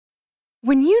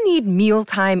When you need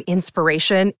mealtime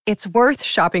inspiration, it's worth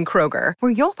shopping Kroger,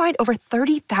 where you'll find over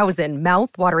 30,000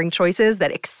 mouth-watering choices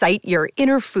that excite your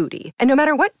inner foodie. And no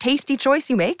matter what tasty choice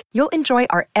you make, you'll enjoy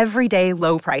our everyday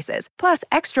low prices, plus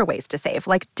extra ways to save,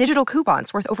 like digital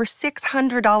coupons worth over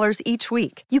 $600 each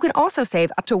week. You can also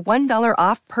save up to $1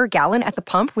 off per gallon at the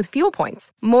pump with fuel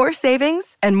points. More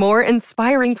savings and more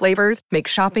inspiring flavors make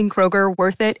shopping Kroger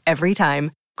worth it every time.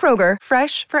 Kroger,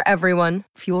 fresh for everyone.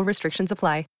 Fuel restrictions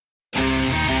apply.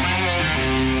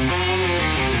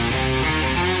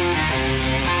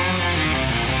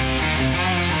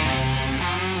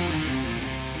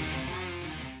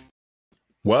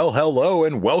 Well, hello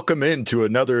and welcome into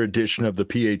another edition of the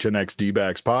PHNX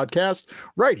D-Backs podcast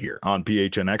right here on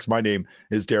PHNX. My name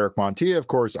is Derek Montilla. Of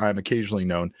course, I'm occasionally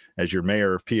known as your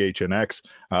mayor of PHNX,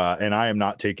 and I am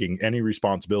not taking any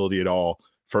responsibility at all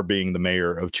for being the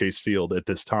mayor of Chase Field at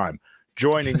this time.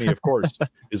 Joining me, of course,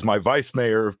 is my vice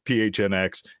mayor of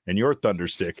PHNX and your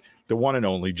thunderstick, the one and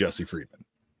only Jesse Friedman.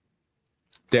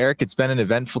 Derek, it's been an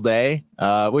eventful day,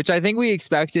 which I think we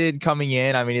expected coming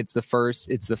in. I mean, it's the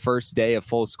first day of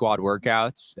full squad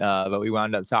workouts, but we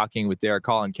wound up talking with Derek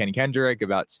Hall and Ken Kendrick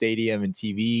about stadium and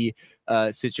TV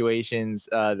situations.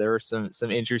 There were some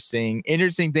interesting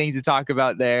things to talk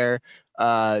about there.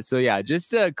 So yeah,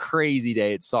 just a crazy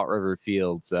day at Salt River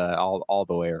Fields all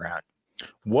the way around.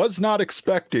 Was not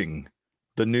expecting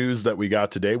the news that we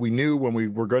got today. We knew when we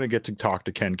were going to get to talk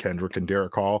to Ken Kendrick and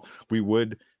Derek Hall, we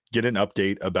would get an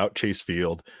update about Chase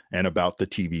Field and about the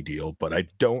TV deal, but I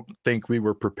don't think we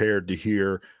were prepared to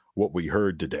hear what we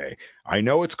heard today. I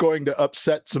know it's going to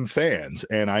upset some fans,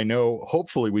 and I know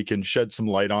hopefully we can shed some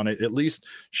light on it, at least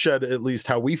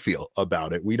how we feel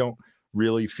about it. We don't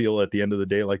really feel at the end of the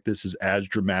day like this is as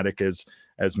dramatic as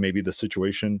maybe the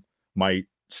situation might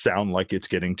sound like it's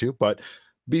getting to. But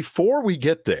before we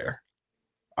get there,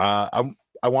 I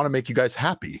want to make you guys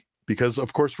happy, because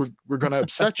of course we're going to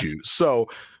upset you. So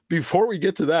before we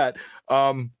get to that,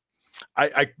 I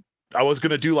was going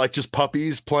to do like just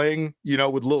puppies playing,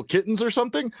 with little kittens or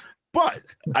something, but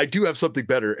I do have something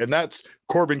better. And that's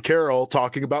Corbin Carroll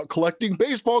talking about collecting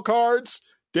baseball cards.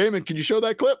 Damon, can you show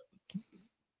that clip?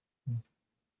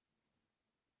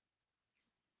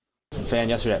 Fan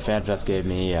yesterday at FanFest gave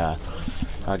me a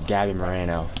Gabby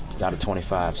Moreno out of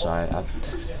 25, so I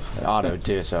autoed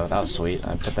too, so that was sweet.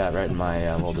 I put that right in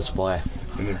my little display.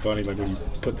 And then funny, like when you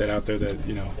put that out there,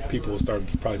 that people will start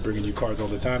probably bringing you cards all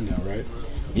the time now, right?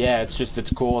 Yeah,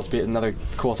 it's cool. It's another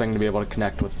cool thing to be able to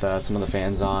connect with some of the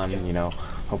fans on, and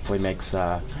hopefully makes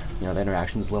the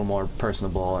interactions a little more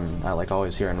personable. And I like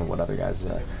always hearing what other guys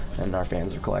and our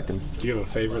fans are collecting. Do you have a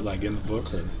favorite like in the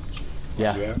book, or?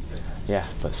 Yeah,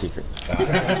 but secret.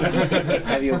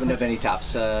 Have you opened up any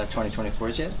Topps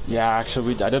 2024s yet? Yeah,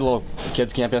 actually, I did a little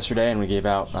kids camp yesterday, and we gave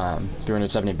out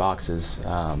 370 boxes.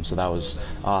 So that was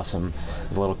awesome.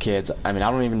 The little kids. I mean,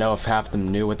 I don't even know if half of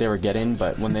them knew what they were getting,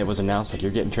 but when it was announced, like,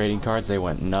 you're getting trading cards, they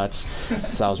went nuts. So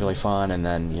that was really fun. And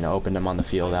then, opened them on the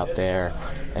field out there,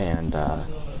 and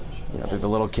the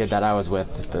little kid that I was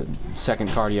with, the second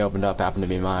card he opened up happened to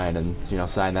be mine, and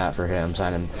signed that for him,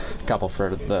 signed a couple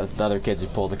for the other kids who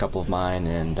pulled a couple of mine,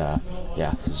 and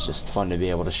it's just fun to be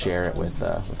able to share it with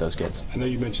those kids. I know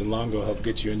you mentioned Longo helped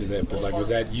get you into that, but like, was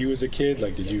that you as a kid?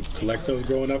 Like, did you collect those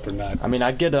growing up or not? I mean,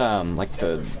 I'd get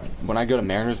when I go to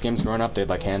Mariners games growing up, they'd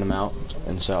like hand them out,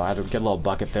 and so I'd get a little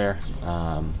bucket there,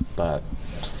 but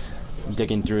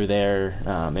digging through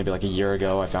there, maybe like a year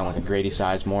ago, I found like a Grady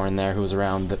Sizemore in there who was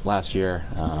around last year.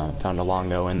 Found a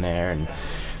Longo in there, and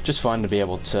just fun to be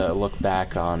able to look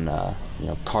back on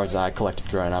cards that I collected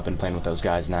growing up and playing with those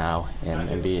guys now,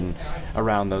 and being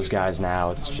around those guys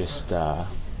now. It's just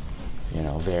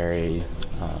very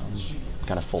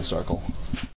kind of full circle.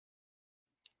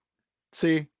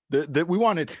 See, that we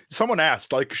wanted, someone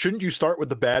asked, like, shouldn't you start with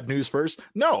the bad news first?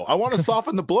 No, I want to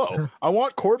soften the blow. I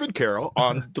want Corbin Carroll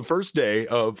on the first day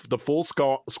of the full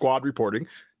squad reporting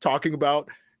talking about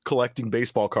collecting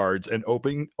baseball cards and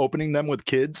opening them with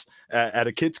kids at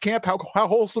a kids camp. How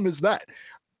wholesome is that?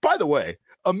 By the way,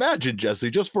 imagine, Jesse,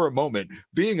 just for a moment,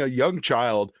 being a young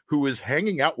child who is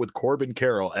hanging out with Corbin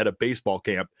Carroll at a baseball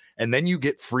camp, and then you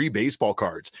get free baseball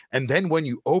cards. And then when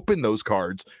you open those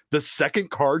cards, the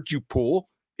second card you pull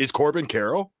is Corbin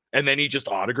Carroll, and then he just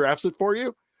autographs it for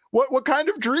you. What kind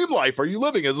of dream life are you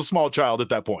living as a small child at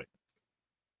that point?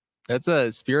 That's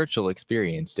a spiritual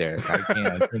experience, Derek.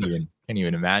 I can't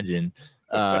even imagine.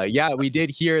 We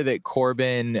did hear that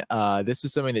Corbin, this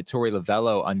was something that Torey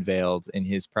Lovello unveiled in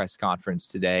his press conference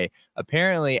today.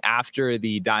 Apparently, after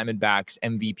the Diamondbacks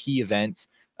MVP event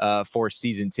for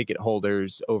season ticket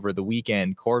holders over the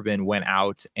weekend, Corbin went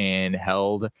out and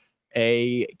held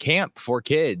a camp for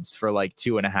kids for like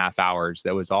 2.5 hours.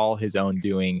 That was all his own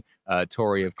doing.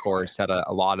 Tori, of course, had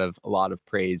a lot of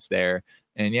praise there.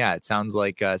 And yeah, it sounds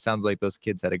like those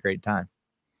kids had a great time.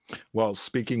 Well,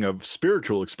 speaking of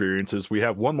spiritual experiences, we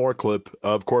have one more clip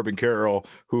of Corbin Carroll,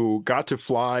 who got to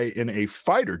fly in a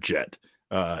fighter jet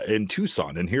in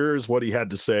Tucson. And here's what he had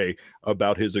to say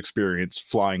about his experience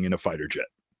flying in a fighter jet.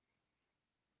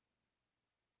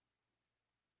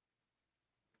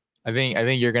 I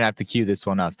think you're gonna have to cue this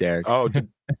one up, Derek. Oh,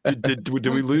 did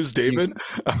we lose Damon?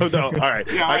 Oh no! All right.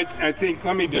 Yeah, I think.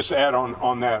 Let me just add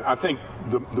on that. I think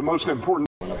the most important.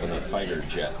 Up in a fighter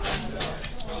jet.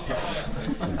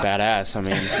 Badass. I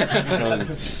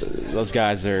mean, those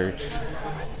guys are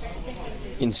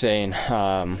insane.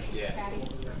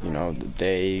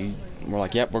 They were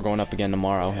like, "Yep, we're going up again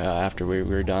tomorrow." After we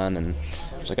were done, and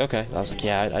I was like, "Okay." I was like,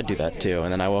 "Yeah, I'd do that too."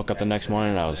 And then I woke up the next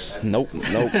morning, and I was, "Nope,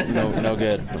 no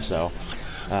good." So,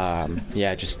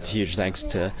 just huge thanks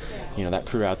to that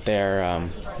crew out there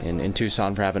in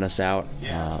Tucson for having us out.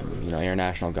 Air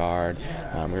National Guard.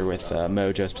 We were with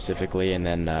Mojo specifically, and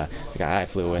then the guy I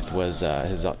flew with was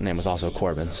his name was also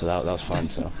Corbin, so that was fun.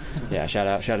 So, yeah, shout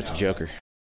out to Joker.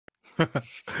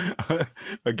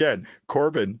 Again,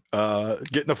 Corbin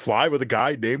getting to fly with a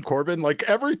guy named Corbin, like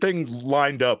everything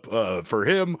lined up for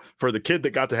him, for the kid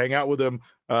that got to hang out with him.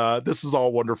 This is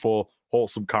all wonderful,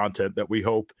 wholesome content that we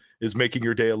hope is making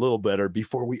your day a little better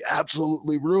before we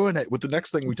absolutely ruin it with the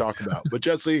next thing we talk about. But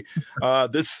Jesse,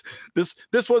 this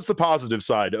was the positive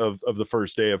side of the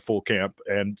first day of full camp,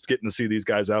 and getting to see these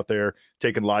guys out there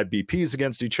taking live BPs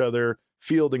against each other,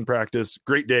 fielding practice.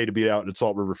 Great day to be out at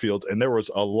Salt River Fields, and there was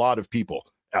a lot of people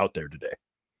out there today.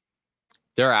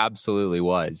 There absolutely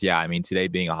was. Yeah, I mean, today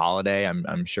being a holiday,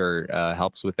 I'm sure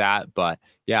helps with that. But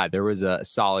yeah, there was a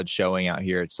solid showing out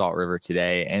here at Salt River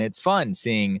today, and it's fun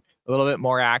seeing a little bit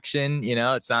more action.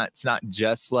 It's not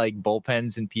just like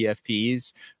bullpens and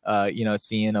PFPs.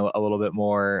 Seeing a little bit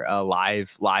more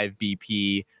live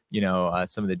BP.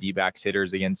 Some of the D-backs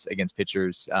hitters against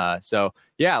pitchers. So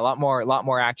yeah, a lot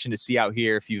more action to see out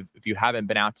here. If you haven't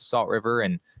been out to Salt River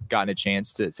and gotten a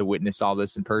chance to witness all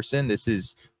this in person,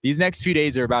 these next few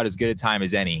days are about as good a time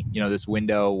as any. This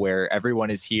window where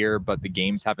everyone is here, but the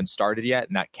games haven't started yet,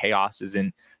 and that chaos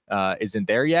isn't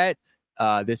there yet.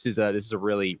 This is a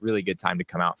really, really good time to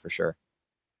come out for sure.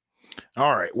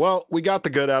 All right. Well, we got the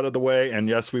good out of the way, and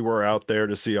yes, we were out there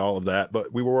to see all of that,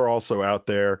 but we were also out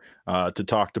there to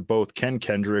talk to both Ken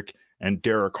Kendrick and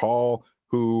Derek Hall,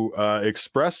 who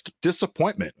expressed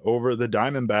disappointment over the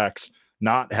Diamondbacks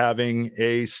not having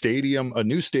a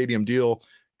new stadium deal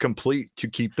complete to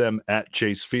keep them at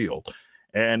Chase Field.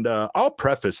 And I'll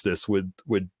preface this with,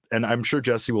 and I'm sure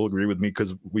Jesse will agree with me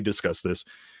because we discussed this.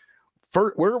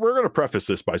 We're going to preface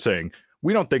this by saying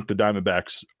we don't think the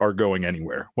Diamondbacks are going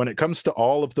anywhere. When it comes to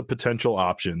all of the potential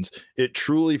options, it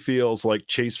truly feels like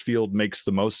Chase Field makes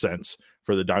the most sense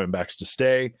for the Diamondbacks to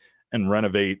stay and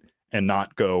renovate and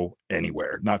not go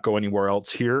anywhere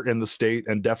else here in the state,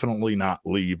 and definitely not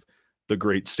leave the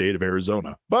great state of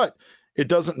Arizona. But it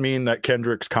doesn't mean that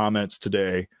Kendrick's comments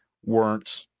today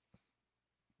weren't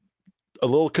a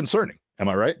little concerning. Am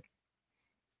I right?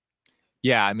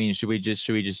 Yeah, I mean, should we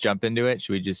just jump into it?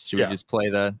 Should we just play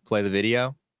the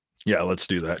video? Yeah, let's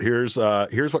do that. Here's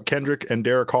what Kendrick and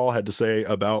Derek Hall had to say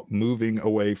about moving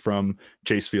away from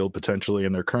Chase Field potentially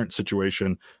in their current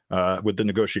situation with the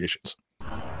negotiations.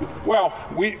 Well,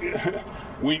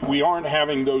 we aren't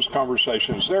having those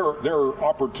conversations. There are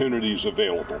opportunities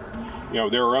available.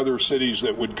 There are other cities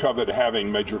that would covet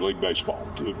having Major League Baseball.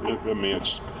 I mean,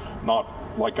 it's not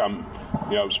like I'm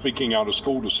speaking out of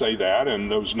school to say that, and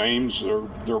those names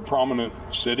they're prominent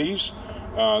cities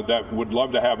that would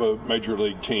love to have a major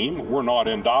league team. We're not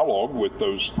in dialogue with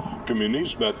those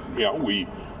communities, but we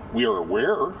are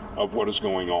aware of what is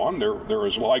going on. There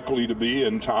is likely to be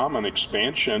in time an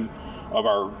expansion of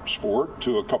our sport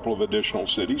to a couple of additional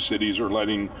cities. Cities are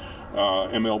letting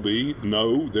MLB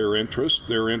know their interest.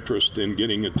 Their interest in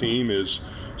getting a team is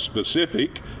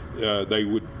specific. They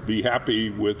would be happy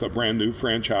with a brand new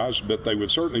franchise, but they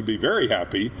would certainly be very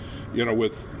happy,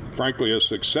 with, frankly, a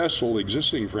successful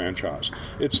existing franchise.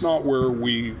 It's not where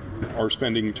we are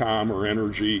spending time or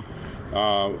energy.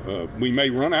 We may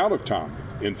run out of time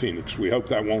in Phoenix. We hope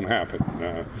that won't happen.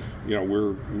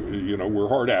 We're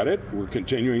hard at it. We're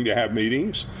continuing to have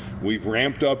meetings. We've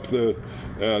ramped up the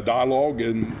dialogue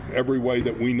in every way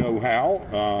that we know how,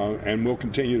 and we'll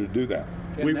continue to do that.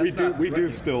 We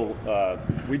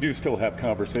do still have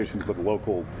conversations with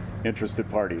local interested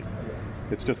parties.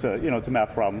 It's just it's a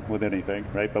math problem with anything,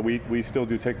 right? But we still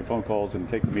do take the phone calls and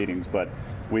take the meetings, but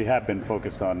we have been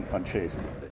focused on Chase.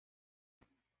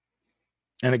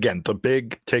 And again, the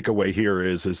big takeaway here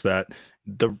is that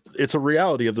it's a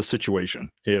reality of the situation.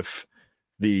 If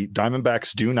the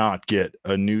Diamondbacks do not get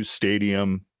a new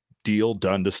stadium deal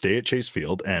done to stay at Chase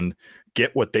Field and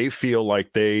get what they feel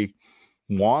like they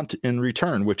want in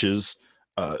return, which is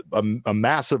a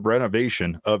massive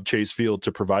renovation of Chase Field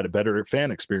to provide a better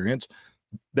fan experience,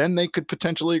 then they could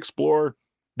potentially explore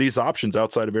these options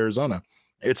outside of Arizona.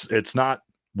 It's not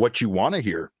what you want to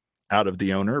hear out of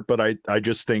the owner, but I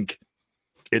just think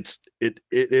it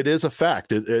is a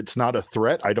fact. It's not a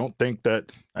threat. I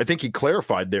think he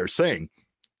clarified there saying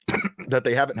that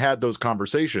they haven't had those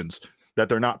conversations, that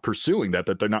they're not pursuing that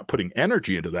they're not putting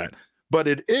energy into that. But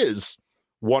it is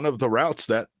one of the routes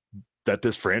that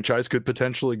this franchise could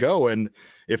potentially go. And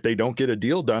if they don't get a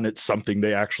deal done, it's something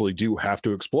they actually do have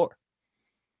to explore.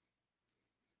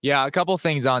 Yeah, a couple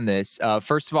things on this.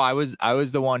 First of all, I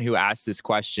was the one who asked this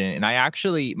question,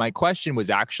 and my question was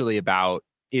actually about,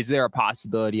 is there a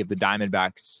possibility of the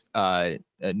Diamondbacks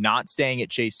not staying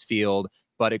at Chase Field,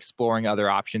 but exploring other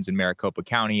options in Maricopa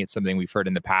County? It's something we've heard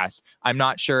in the past. I'm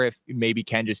not sure if maybe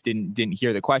Ken just didn't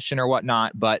hear the question or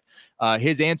whatnot, but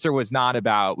his answer was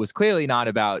clearly not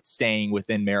about staying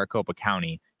within Maricopa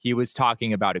County. He was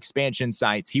talking about expansion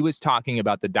sites. He was talking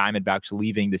about the Diamondbacks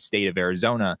leaving the state of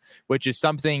Arizona, which is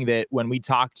something that when we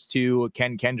talked to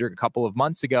Ken Kendrick a couple of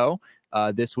months ago,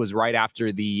 this was right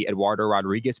after the Eduardo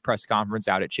Rodriguez press conference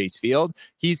out at Chase Field.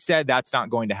 He said that's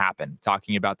not going to happen,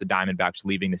 talking about the Diamondbacks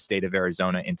leaving the state of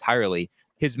Arizona entirely.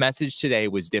 His message today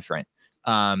was different.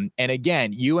 And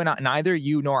again, neither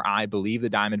you nor I believe the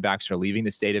Diamondbacks are leaving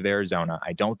the state of Arizona.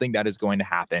 I don't think that is going to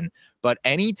happen. But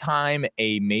anytime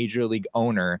a major league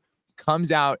owner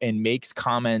comes out and makes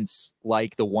comments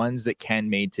like the ones that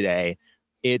Ken made today,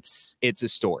 it's a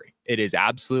story. It is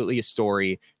absolutely a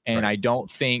story. And right. I don't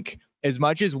think, as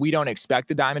much as we don't expect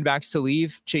the Diamondbacks to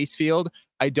leave Chase Field,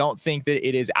 I don't think that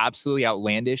it is absolutely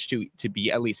outlandish to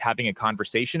be at least having a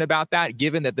conversation about that,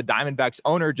 given that the Diamondbacks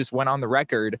owner just went on the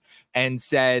record and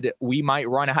said, we might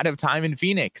run out of time in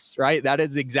Phoenix, right? That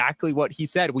is exactly what he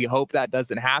said. We hope that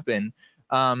doesn't happen.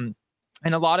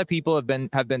 And a lot of people have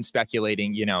been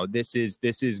speculating, this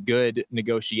is good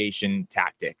negotiation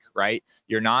tactic, right?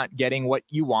 You're not getting what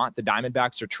you want. The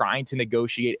Diamondbacks are trying to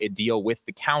negotiate a deal with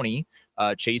the county.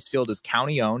 Chase Field is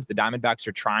county owned. The Diamondbacks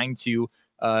are trying to,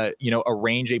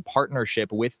 arrange a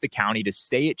partnership with the county to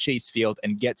stay at Chase Field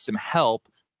and get some help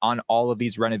on all of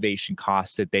these renovation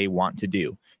costs that they want to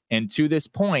do. And to this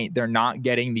point, they're not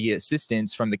getting the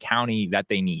assistance from the county that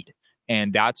they need.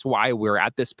 And that's why we're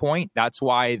at this point. That's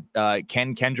why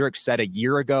Ken Kendrick said a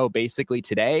year ago, basically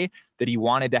today, that he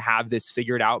wanted to have this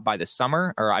figured out by the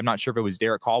summer. Or I'm not sure if it was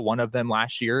Derek Hall, one of them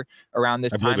last year around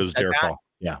this time. I believe it was Derek Hall.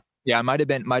 Yeah. Yeah, it might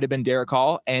have been Derek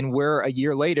Hall, and we're a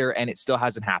year later, and it still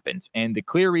hasn't happened. And the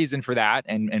clear reason for that,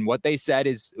 and what they said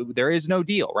is there is no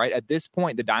deal, right? At this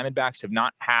point, the Diamondbacks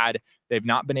they've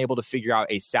not been able to figure out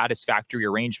a satisfactory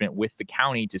arrangement with the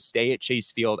county to stay at Chase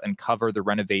Field and cover the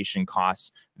renovation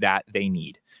costs that they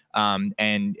need.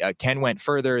 And Ken went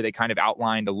further. They kind of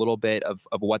outlined a little bit of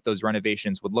what those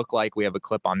renovations would look like. We have a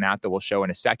clip on that we'll show in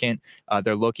a second.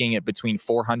 They're looking at between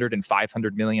 $400 and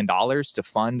 $500 million to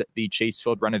fund the Chase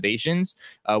Field renovations,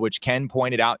 which Ken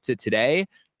pointed out to today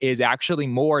is actually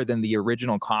more than the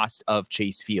original cost of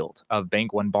Chase Field, of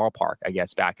Bank One Ballpark, I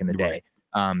guess, back in the day.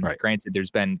 Right. Granted, there's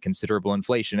been considerable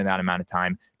inflation in that amount of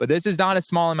time, but this is not a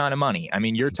small amount of money. I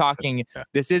mean, you're talking,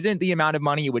 this isn't the amount of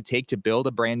money it would take to build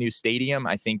a brand new stadium.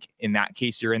 I think in that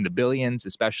case, you're in the billions,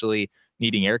 especially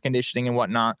needing air conditioning and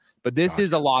whatnot. But this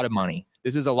is a lot of money.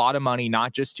 This is a lot of money,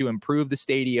 not just to improve the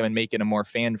stadium and make it a more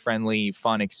fan-friendly,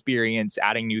 fun experience,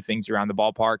 adding new things around the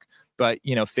ballpark, but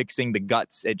fixing the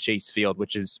guts at Chase Field,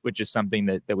 which is something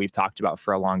that we've talked about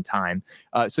for a long time.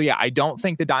 So yeah, I don't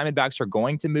think the Diamondbacks are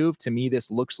going to move. To me,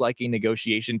 this looks like a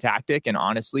negotiation tactic, and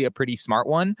honestly, a pretty smart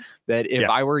one. That if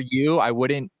I were you, I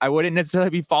wouldn't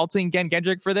necessarily be faulting Ken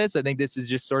Kendrick for this. I think this is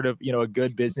just sort of a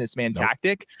good businessman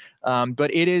tactic. But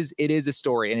it is a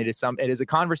story, and it is a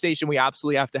conversation we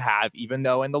absolutely have to have, even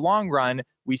though in the long run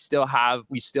we still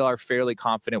are fairly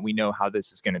confident we know how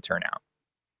this is going to turn out.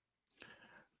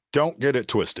 Don't get it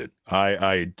twisted.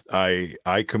 I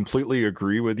completely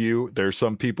agree with you. There's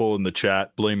some people in the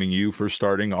chat blaming you for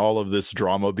starting all of this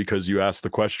drama because you asked the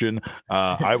question.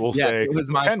 I will say it was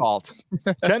my fault.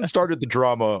 Ken started the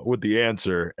drama with the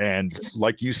answer, and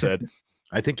like you said,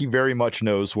 I think he very much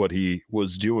knows what he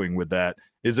was doing with that.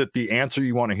 Is it the answer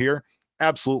you want to hear?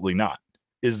 Absolutely not.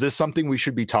 Is this something we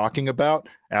should be talking about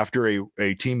after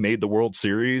a team made the World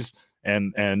Series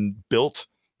and built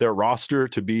their roster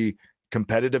to be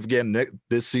competitive again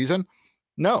this season?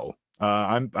 No.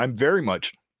 I'm very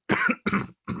much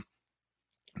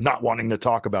not wanting to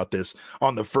talk about this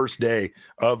on the first day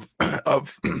of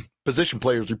position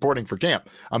players reporting for camp.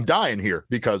 I'm dying here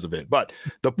because of it. But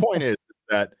the point is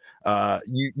that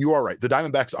you are right. The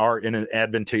Diamondbacks are in an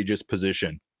advantageous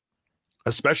position,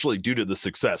 especially due to the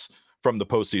success from the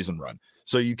postseason run.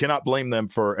 So you cannot blame them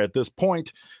for, at this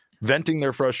point, venting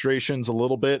their frustrations a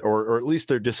little bit, or at least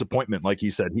their disappointment. Like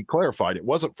he said, he clarified it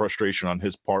wasn't frustration on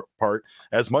his part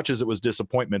as much as it was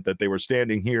disappointment that they were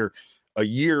standing here a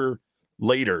year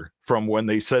later from when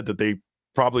they said that they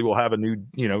probably will have a new,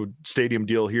 stadium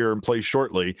deal here in place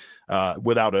shortly,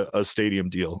 without a stadium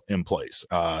deal in place.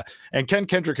 And Ken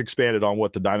Kendrick expanded on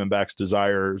what the Diamondbacks'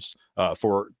 desires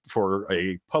for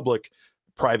a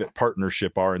public-private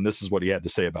partnership are, and this is what he had to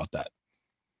say about that.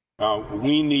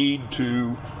 We need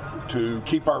to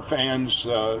keep our fans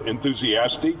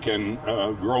enthusiastic and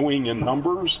growing in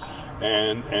numbers,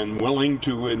 and willing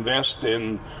to invest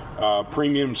in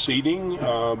premium seating,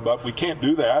 but we can't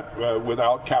do that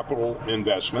without capital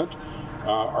investment.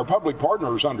 Our public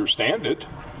partners understand it.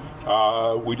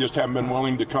 We just haven't been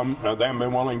willing to come. They haven't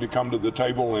been willing to come to the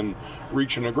table and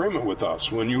reach an agreement with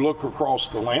us. When you look across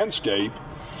the landscape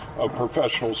of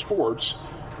professional sports,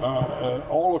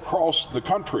 all across the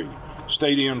country,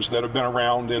 stadiums that have been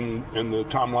around in the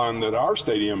timeline that our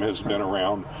stadium has been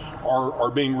around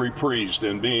are being reprised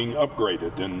and being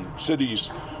upgraded, and cities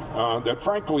that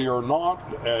frankly are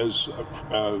not as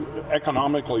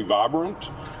economically vibrant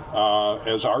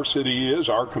as our city is,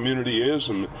 our community is,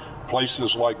 and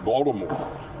places like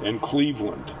Baltimore and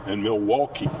Cleveland and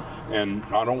Milwaukee, and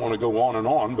I don't want to go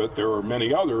on, but there are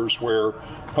many others where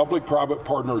public-private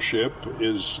partnership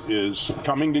is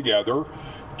coming together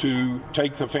to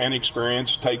take the fan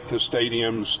experience, take the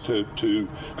stadiums to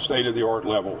state-of-the-art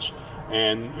levels.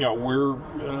 And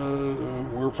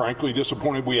we're frankly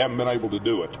disappointed we haven't been able to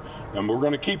do it, and we're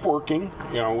going to keep working.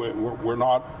 We're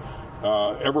not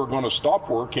ever going to stop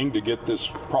working to get this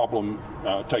problem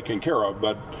taken care of,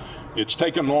 but it's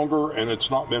taken longer, and it's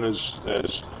not been as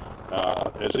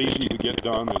easy to get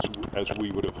done as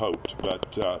we would have hoped.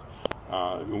 But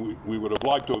we would have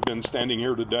liked to have been standing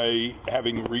here today,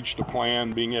 having reached a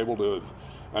plan, being able to have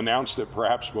announced it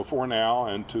perhaps before now,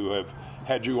 and to have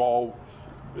had you all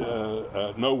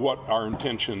know what our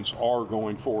intentions are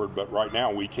going forward. But right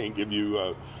now we can't give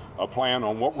you a plan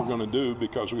on what we're going to do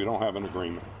because we don't have an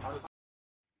agreement.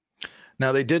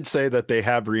 Now, they did say that they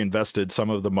have reinvested some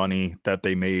of the money that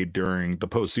they made during the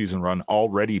postseason run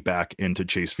already back into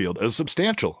Chase Field, a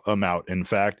substantial amount. In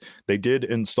fact, they did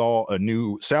install a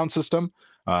new sound system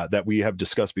that we have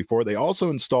discussed before. They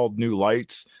also installed new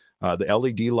lights, the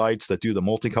LED lights that do the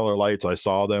multicolor lights. I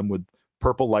saw them with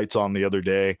purple lights on the other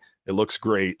day. It looks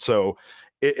great. So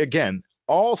again,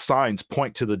 all signs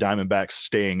point to the Diamondbacks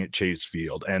staying at Chase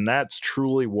Field. And that's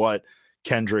truly what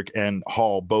Kendrick and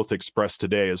Hall both expressed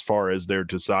today as far as their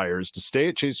desires to stay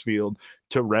at Chase Field,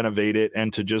 to renovate it,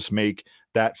 and to just make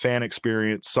that fan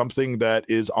experience something that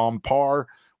is on par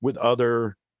with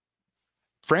other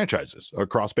franchises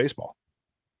across baseball.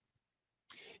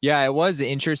 Yeah, it was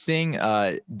interesting.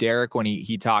 Derek, when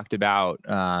he talked about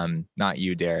not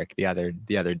you, Derek, the other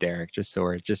Derek, just so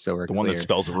we're the clear. One that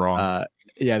spells it wrong.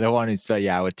 Yeah, the one who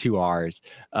spelled with 2 R's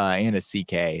and a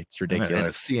CK. It's ridiculous. And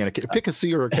a C and a K. Pick a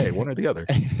C or a K, one or the other.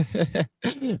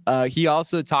 He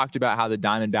also talked about how the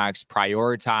Diamondbacks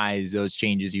prioritize those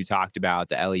changes you talked about,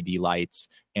 the LED lights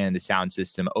and the sound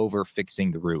system, over fixing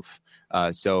the roof.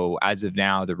 So as of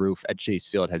now, the roof at Chase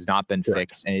Field has not been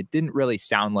fixed, and it didn't really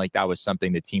sound like that was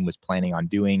something the team was planning on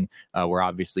doing. We're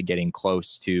obviously getting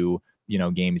close to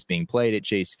games being played at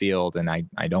Chase Field, and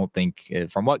I don't think,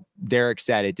 from what Derek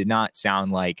said, it did not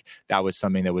sound like that was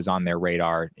something that was on their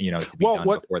radar, to be done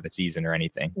before the season or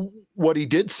anything. What he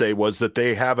did say was that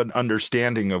they have an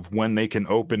understanding of when they can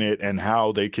open it and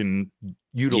how they can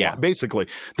utilize. Yeah. Basically,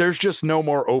 there's just no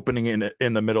more opening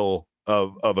in the middle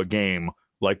of a game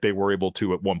like they were able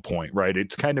to at one point, right?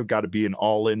 It's kind of got to be an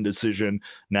all-in decision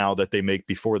now that they make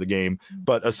before the game.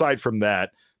 But aside from that,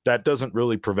 that doesn't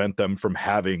really prevent them from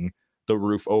having the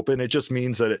roof open. It just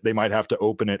means that they might have to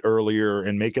open it earlier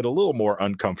and make it a little more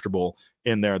uncomfortable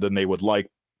in there than they would like,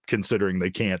 considering they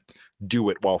can't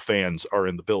do it while fans are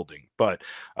in the building. But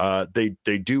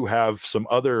they do have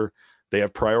they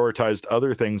have prioritized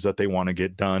other things that they want to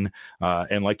get done.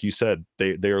 And like you said,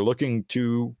 they are looking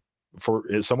for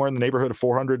somewhere in the neighborhood of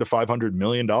 $400 to $500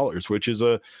 million, which is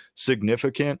a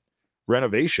significant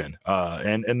renovation.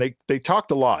 And they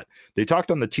talked a lot. They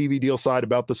talked on the TV deal side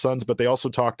about the Suns, but they also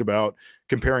talked about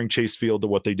comparing Chase Field to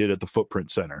what they did at the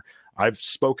Footprint Center. I've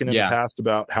spoken in the past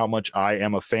about how much I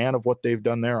am a fan of what they've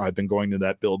done there. I've been going to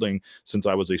that building since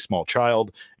I was a small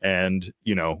child, and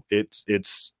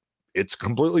it's it's a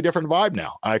completely different vibe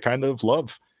now. I kind of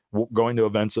love going to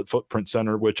events at Footprint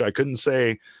Center, which I couldn't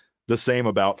say the same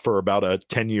about for about a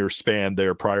 10-year span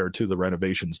there prior to the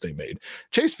renovations they made.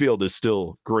 Chase Field is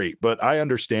still great, but I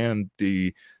understand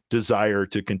the desire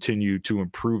to continue to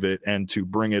improve it and to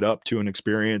bring it up to an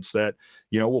experience that,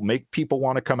 will make people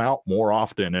want to come out more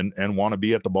often and want to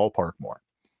be at the ballpark more.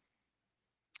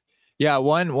 Yeah,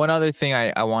 one other thing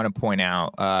I want to point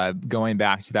out, going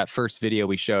back to that first video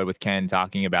we showed with Ken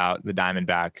talking about the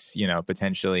Diamondbacks,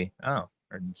 potentially. Oh,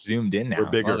 we're zoomed in now. We're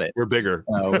bigger. Love it. We're bigger.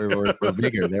 We're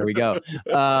bigger. There we go.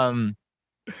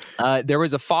 There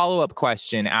was a follow-up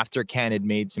question after Ken had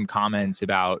made some comments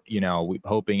about,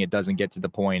 hoping it doesn't get to the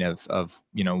point of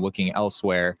looking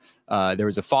elsewhere. There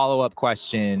was a follow-up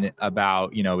question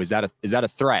about, is that a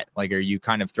threat? Like, are you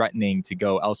kind of threatening to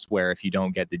go elsewhere if you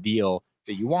don't get the deal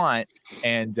that you want?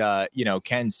 And,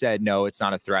 Ken said, no, it's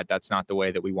not a threat. That's not the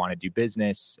way that we want to do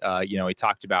business. He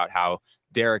talked about how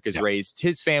Derek has raised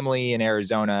his family in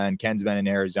Arizona, and Ken's been in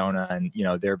Arizona, and,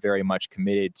 they're very much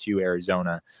committed to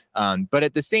Arizona. But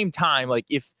at the same time, like,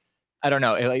 I don't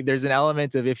know, like, there's an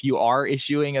element of, if you are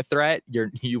issuing a threat,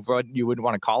 you wouldn't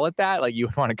want to call it that. Like, you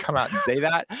would want to come out and say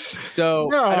that. So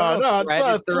no, it's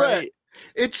not a threat. Right.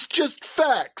 It's just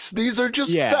facts. These are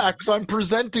just facts I'm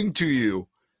presenting to you.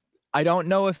 I don't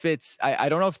know if I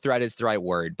don't know if threat is the right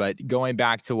word, but going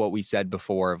back to what we said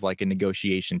before of like a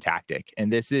negotiation tactic.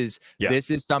 And this is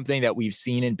something that we've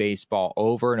seen in baseball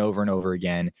over and over and over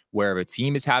again, where if a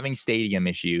team is having stadium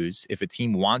issues, if a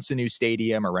team wants a new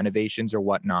stadium or renovations or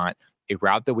whatnot, a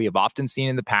route that we have often seen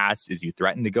in the past is you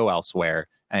threaten to go elsewhere,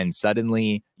 and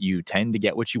suddenly you tend to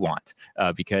get what you want,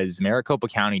 because Maricopa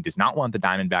County does not want the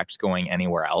Diamondbacks going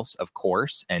anywhere else, of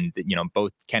course. And,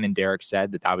 both Ken and Derek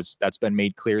said that's been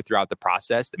made clear throughout the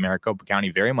process, that Maricopa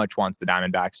County very much wants the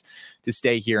Diamondbacks to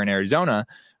stay here in Arizona.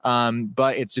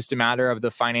 But it's just a matter of the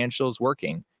financials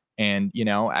working. And,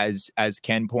 as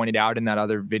Ken pointed out in that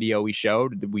other video we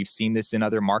showed, we've seen this in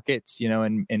other markets,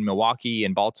 in Milwaukee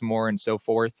and Baltimore and so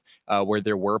forth, where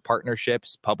there were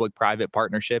partnerships, public-private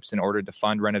partnerships, in order to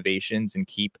fund renovations and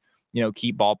keep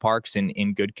ballparks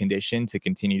in good condition to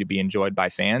continue to be enjoyed by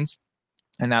fans.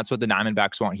 And that's what the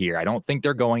Diamondbacks want here. I don't think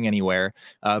they're going anywhere,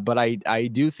 but I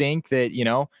do think that,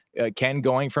 Ken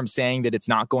going from saying that it's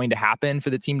not going to happen for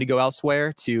the team to go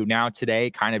elsewhere to now today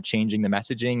kind of changing the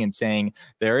messaging and saying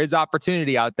there is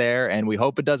opportunity out there and we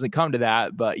hope it doesn't come to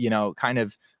that, but, kind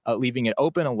of leaving it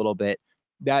open a little bit.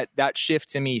 That shift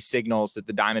to me signals that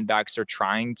the Diamondbacks are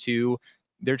trying to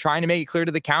make it clear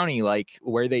to the county, like,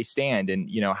 where they stand and,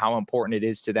 how important it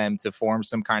is to them to form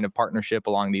some kind of partnership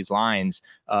along these lines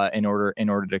in order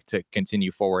to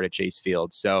continue forward at Chase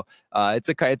Field. So it's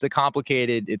a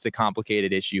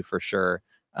complicated issue for sure.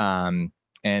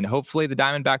 And hopefully the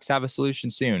Diamondbacks have a solution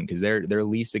soon, because their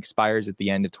lease expires at the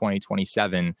end of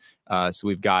 2027. So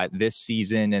we've got this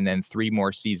season and then 3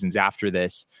 more seasons after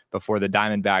this before the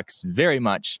Diamondbacks very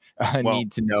much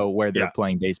need to know where they're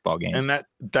playing baseball games. And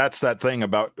that's that thing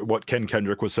about what Ken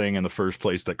Kendrick was saying in the first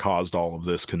place that caused all of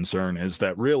this concern, is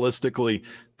that realistically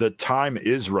the time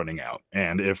is running out.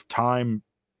 And if time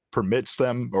permits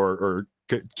them or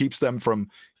keeps them from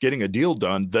getting a deal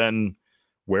done, then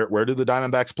where do the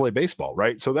Diamondbacks play baseball,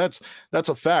 right? So that's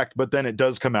a fact, but then it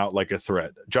does come out like a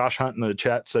threat. Josh Hunt in the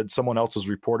chat said someone else is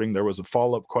reporting there was a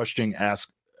follow-up question asking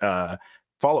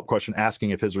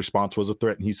if his response was a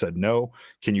threat, and he said no.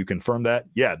 Can you confirm that?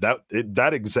 Yeah,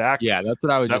 that exact that's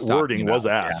what I was that just wording about. was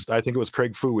asked. I think it was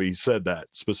Craig Fooey said that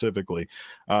specifically.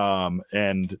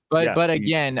 But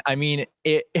again, I mean,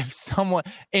 if someone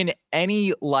in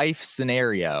any life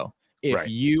scenario, if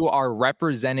you are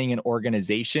representing an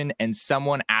organization and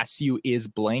someone asks you, is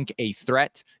blank a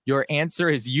threat? Your answer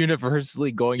is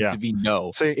universally going to be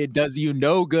no. It does you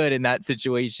no good in that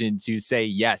situation to say,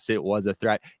 yes, it was a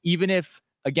threat. Even if,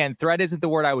 again, threat isn't the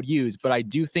word I would use, but I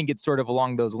do think it's sort of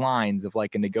along those lines of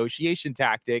like a negotiation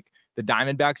tactic. The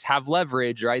Diamondbacks have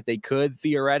leverage, right? They could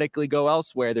theoretically go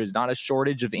elsewhere. There's not a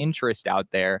shortage of interest out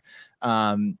there.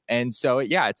 And so,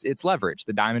 it's leverage.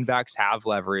 The Diamondbacks have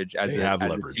leverage as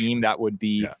a team that would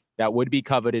be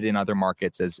coveted in other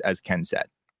markets, as Ken said.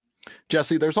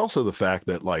 Jesse, there's also the fact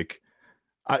that, like,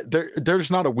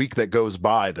 there's not a week that goes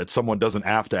by that someone doesn't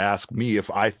have to ask me if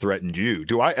I threatened you.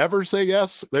 Do I ever say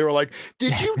yes? They were like,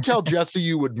 did you tell Jesse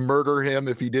you would murder him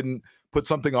if he didn't put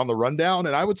something on the rundown?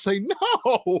 And I would say,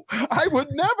 no, I would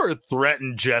never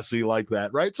threaten Jesse like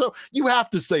that, right? So you have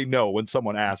to say no when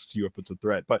someone asks you if it's a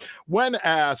threat. But when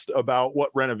asked about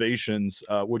what renovations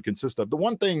would consist of, the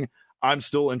one thing I'm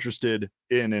still interested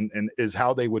in and is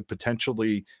how they would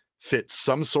potentially fit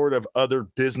some sort of other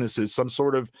businesses, some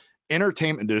sort of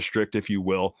entertainment district, if you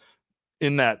will,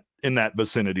 in that in that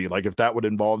vicinity, like if that would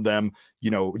involve them,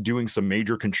 doing some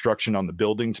major construction on the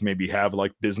building to maybe have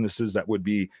like businesses that would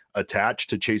be attached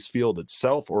to Chase Field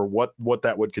itself, or what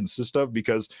that would consist of,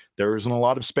 because there isn't a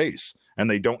lot of space and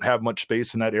they don't have much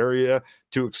space in that area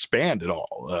to expand at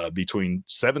all, between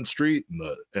 7th Street and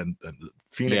the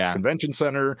Phoenix Convention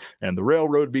Center and the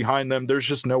railroad behind them. There's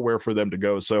just nowhere for them to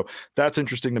go. So that's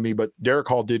interesting to me. But Derek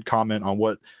Hall did comment on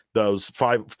what those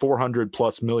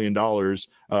 $400+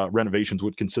 million renovations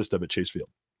would consist of at Chase Field.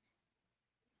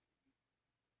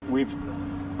 We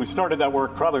started that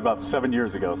work probably about 7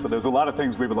 years ago. So there's a lot of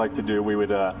things we would like to do. We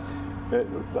would,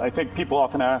 I think people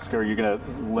often ask, are you going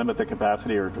to limit the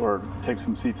capacity or take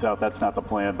some seats out? That's not the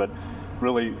plan, but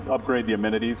really upgrade the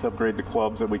amenities, upgrade the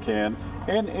clubs that we can.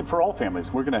 And for all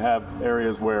families, we're going to have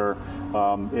areas where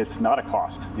it's not a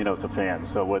cost, to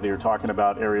fans. So whether you're talking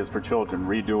about areas for children,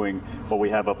 redoing what we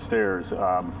have upstairs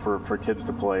for kids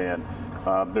to play in,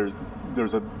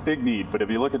 there's a big need. But if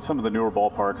you look at some of the newer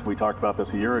ballparks, we talked about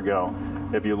this a year ago,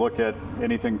 if you look at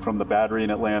anything from the Battery in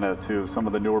Atlanta to some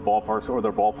of the newer ballparks or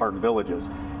their ballpark villages,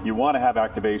 you want to have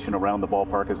activation around the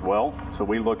ballpark as well. So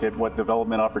we look at what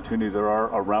development opportunities there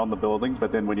are around the building,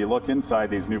 but then when you look inside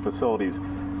these new facilities,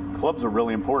 clubs are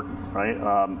really important, right?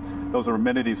 Those are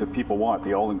amenities that people want,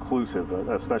 the all-inclusive,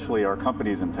 especially our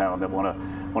companies in town that want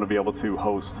to be able to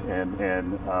host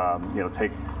and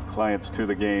take clients to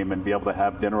the game and be able to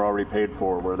have dinner already paid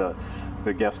for, where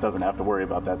the guest doesn't have to worry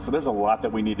about that. So there's a lot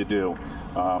that we need to do,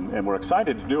 and we're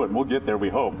excited to do it, and we'll get there, we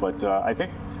hope. But I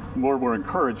think where we're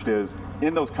encouraged is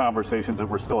in those conversations that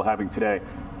we're still having today,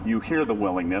 you hear the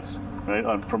willingness,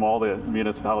 right, from all the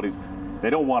municipalities. They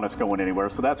don't want us going anywhere,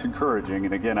 so that's encouraging.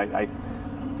 And again,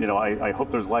 I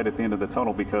hope there's light at the end of the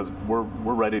tunnel, because we're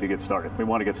ready to get started. We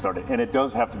want to get started, and it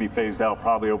does have to be phased out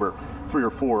probably over 3 or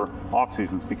 4 off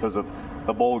seasons because of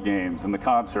the bowl games and the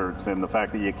concerts and the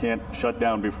fact that you can't shut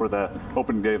down before the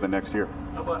opening day of the next year.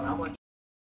 How much?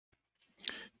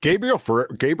 Gabriel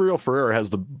Ferrer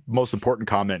has the most important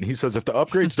comment. He says, if the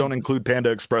upgrades don't include Panda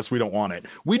Express, we don't want it.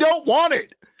 We don't want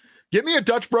it. Get me a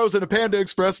Dutch Bros and a Panda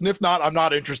Express, and if not, I'm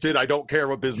not interested. I don't care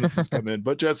what businesses come in.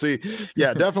 But Jesse,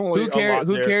 yeah, definitely.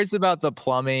 Who cares about the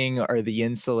plumbing or the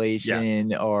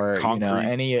insulation or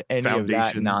any of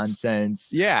that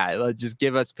nonsense? Yeah, just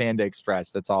give us Panda Express.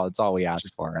 That's all we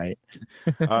ask for,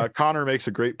 right? Connor makes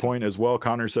a great point as well.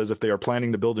 Connor says, if they are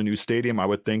planning to build a new stadium, I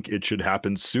would think it should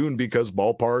happen soon, because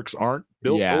ballparks aren't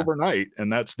built overnight,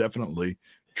 and that's definitely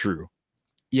true.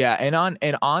 Yeah, and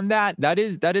on that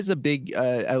is a big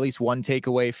at least one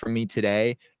takeaway for me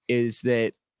today, is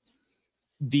that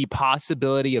the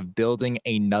possibility of building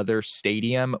another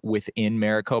stadium within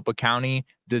Maricopa County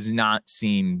does not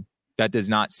seem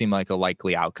like a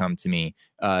likely outcome to me.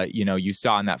 You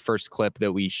saw in that first clip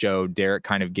that we showed, Derek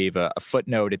kind of gave a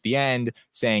footnote at the end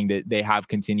saying that they have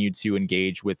continued to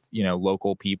engage with,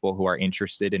 local people who are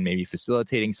interested in maybe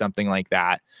facilitating something like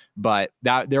that. But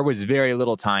that there was very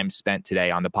little time spent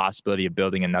today on the possibility of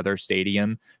building another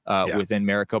stadium within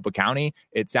Maricopa County.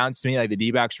 It sounds to me like the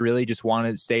D-backs really just want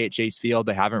to stay at Chase Field.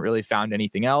 They haven't really found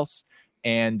anything else.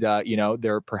 And,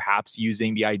 they're perhaps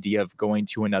using the idea of going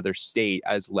to another state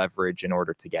as leverage in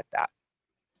order to get that.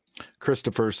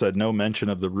 Christopher said no mention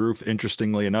of the roof.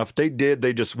 Interestingly enough, we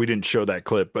didn't show that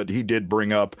clip, but he did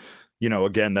bring up,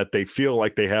 again, that they feel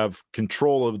like they have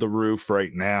control of the roof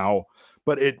right now.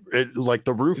 But it like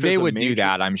the roof, they would do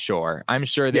that. I'm sure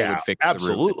they would fix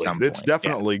absolutely. The roof at some point. It's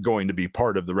definitely going to be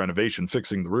part of the renovation,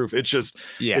 fixing the roof. It's just,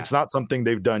 it's not something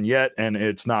they've done yet. And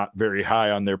it's not very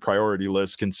high on their priority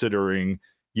list, considering,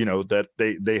 that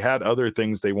they had other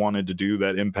things they wanted to do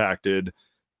that impacted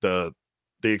the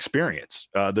experience,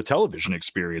 the television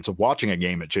experience of watching a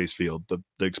game at Chase Field,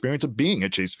 the experience of being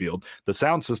at Chase Field. The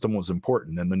sound system was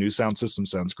important, and the new sound system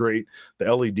sounds great.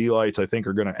 The LED lights, I think,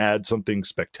 are going to add something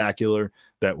spectacular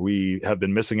that we have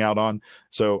been missing out on.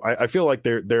 So I feel like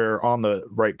they're on the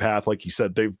right path. Like you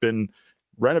said, they've been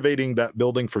renovating that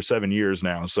building for 7 years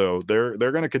now, so they're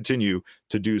going to continue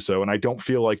to do so. And I don't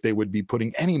feel like they would be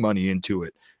putting any money into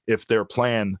it if their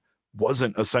plan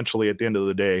wasn't essentially, at the end of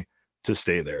the day, to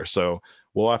stay there. So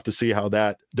we'll have to see how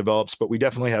that develops, but we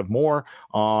definitely have more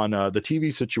on the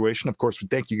TV situation. Of course, we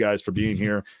thank you guys for being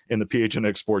here in the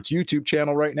PHNX Sports YouTube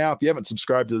channel right now. If you haven't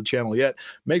subscribed to the channel yet,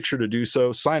 make sure to do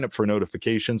so. Sign up for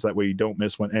notifications. That way you don't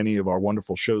miss when any of our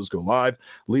wonderful shows go live.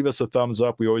 Leave us a thumbs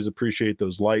up. We always appreciate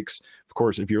those likes. Of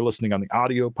course, if you're listening on the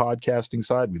audio podcasting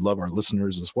side, we love our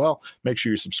listeners as well. Make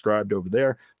sure you're subscribed over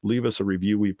there. Leave us a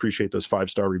review. We appreciate those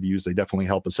 5-star reviews. They definitely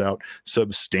help us out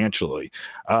substantially.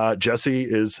 Jesse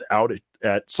is out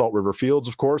at Salt River Fields,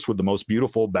 of course, with the most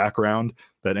beautiful background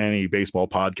that any baseball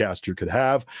podcaster could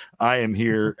have. I am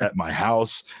here at my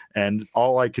house, and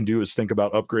all I can do is think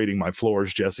about upgrading my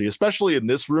floors, Jesse, especially in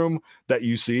this room that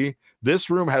you see.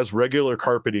 This room has regular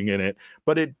carpeting in it,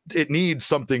 but it needs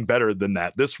something better than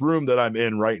that. This room that I'm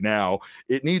in right now,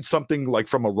 it needs something like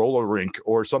from a roller rink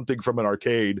or something from an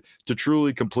arcade to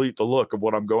truly complete the look of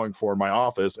what I'm going for in my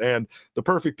office. And the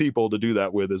perfect people to do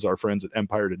that with is our friends at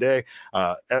Empire Today.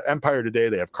 At Empire Today,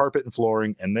 they have carpet and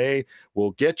flooring, and they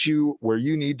will get you where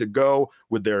you need to go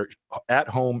with their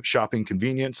at-home shopping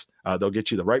convenience. They'll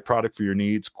get you the right product for your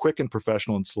needs, quick and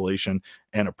professional installation,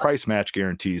 and a price match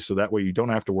guarantee. So that way you don't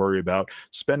have to worry about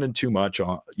spending too much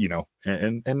on,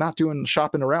 and not doing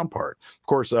shopping around part. Of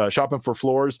course, shopping for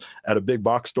floors at a big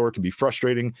box store can be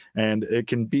frustrating, and it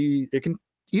can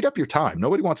eat up your time.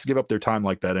 Nobody wants to give up their time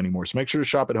like that anymore. So make sure to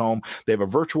shop at home. They have a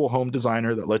virtual home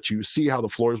designer that lets you see how the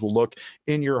floors will look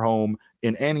in your home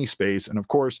in any space. And of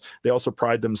course, they also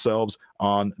pride themselves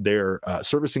on their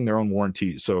servicing their own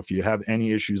warranties. So if you have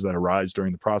any issues that arise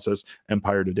during the process,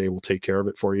 Empire Today will take care of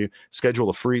it for you. Schedule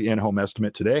a free in-home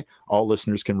estimate today. All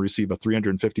listeners can receive a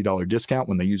 $350 discount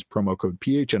when they use promo code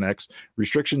PHNX.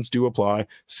 Restrictions do apply.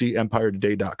 See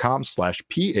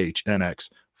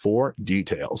empiretoday.com/PHNX for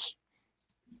details.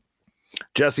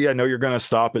 Jesse, I know you're going to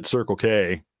stop at Circle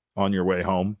K on your way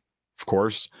home, of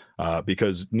course,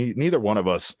 because neither one of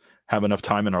us have enough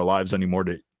time in our lives anymore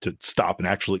to stop and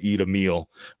actually eat a meal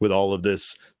with all of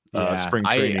this spring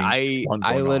training. I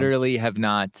literally have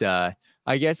not.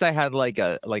 I guess I had like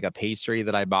a pastry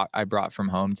that I brought from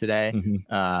home today.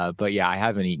 But yeah, I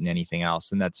haven't eaten anything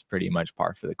else, and that's pretty much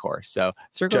par for the course. So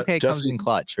Circle K comes in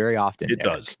clutch very often. It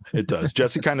does.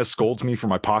 Jesse kind of scolds me for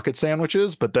my pocket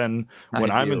sandwiches, but then when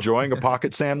I'm enjoying a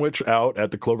pocket sandwich out at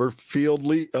the Cloverleaf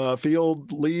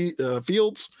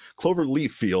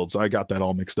Fields, I got that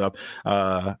all mixed up.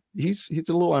 He's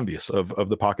a little envious of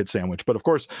the pocket sandwich, but of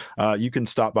course, you can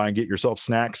stop by and get yourself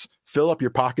snacks. Fill up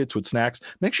your pockets with snacks.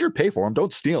 Make sure you pay for them.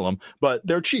 Don't steal them, but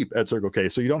they're cheap at Circle K,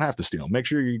 so you don't have to steal them. Make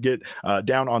sure you get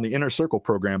down on the Inner Circle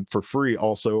program for free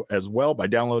also as well by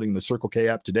downloading the Circle K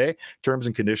app today. Terms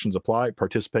and conditions apply.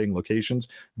 Participating locations.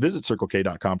 Visit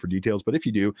CircleK.com for details, but if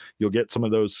you do, you'll get some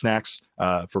of those snacks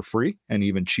for free and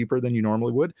even cheaper than you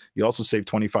normally would. You also save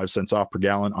 25 cents off per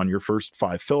gallon on your first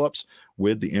 5 fill-ups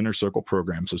with the Inner Circle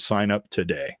program, so sign up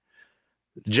today.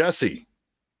 Jesse,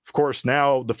 of course,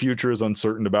 now the future is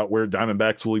uncertain about where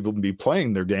Diamondbacks will even be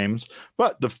playing their games,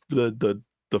 but the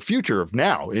future of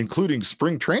now, including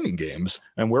spring training games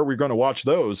and where we're going to watch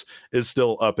those, is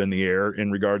still up in the air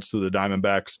in regards to the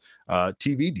Diamondbacks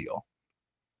TV deal.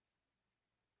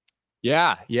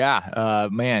 Yeah.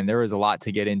 Man, there was a lot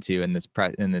to get into in this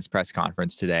press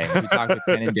conference today. We talked with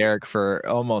Ken and Derek for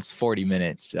almost 40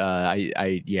 minutes.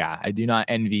 I do not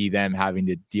envy them having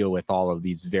to deal with all of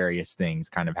these various things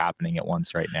kind of happening at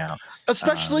once right now.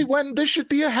 Especially when this should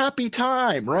be a happy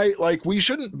time, right? Like, we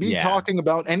shouldn't be talking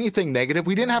about anything negative.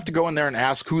 We didn't have to go in there and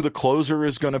ask who the closer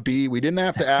is going to be. We didn't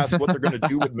have to ask what they're going to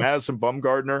do with Madison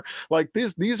Bumgarner. Like,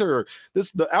 the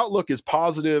outlook is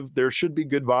positive. There should be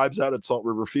good vibes out at Salt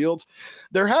River Fields.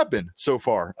 There have been so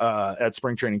far at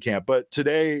spring training camp, but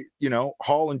today,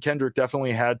 Hall and Kendrick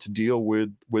definitely had to deal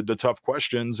with the tough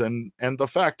questions. And the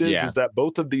fact is that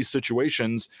both of these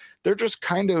situations, they're just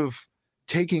kind of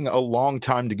taking a long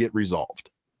time to get resolved.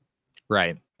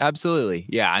 Right. Absolutely.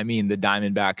 Yeah. I mean, the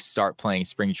Diamondbacks start playing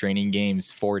spring training games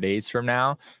 4 days from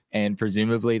now, and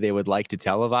presumably they would like to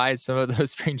televise some of those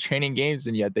spring training games,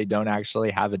 and yet they don't actually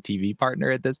have a TV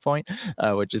partner at this point,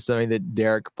 which is something that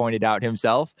Derek pointed out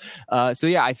himself. So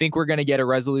yeah, I think we're going to get a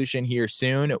resolution here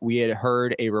soon. We had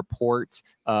heard a report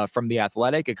from The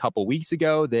Athletic a couple weeks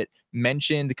ago that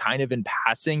mentioned kind of in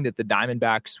passing that the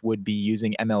Diamondbacks would be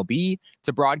using MLB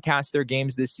to broadcast their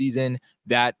games this season.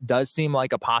 That does seem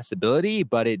like a possibility,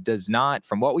 but it does not,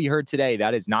 from what we heard today,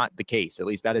 that is not the case. At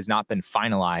least that has not been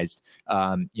finalized.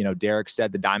 Derek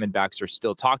said the Diamondbacks are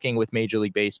still talking with Major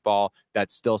League Baseball.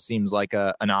 That still seems like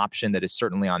an option that is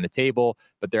certainly on the table,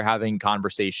 but they're having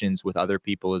conversations with other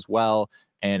people as well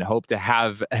and hope to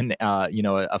have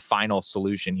a final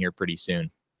solution here pretty soon.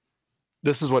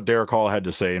 This is what Derek Hall had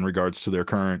to say in regards to their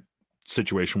current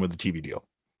situation with the TV deal.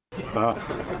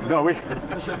 No,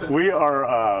 we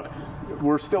are.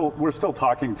 We're still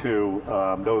talking to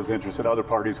those interested, other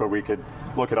parties where we could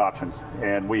look at options,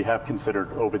 and we have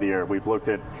considered over the air. We've looked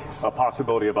at a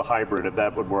possibility of a hybrid if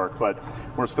that would work, but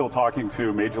we're still talking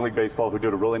to Major League Baseball, who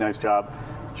did a really nice job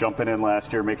jumping in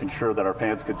last year, making sure that our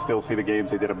fans could still see the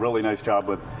games. They did a really nice job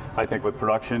with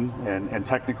production, and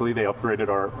technically they upgraded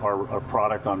our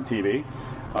product on TV.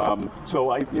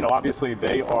 So obviously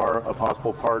they are a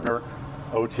possible partner.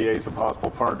 OTA is a possible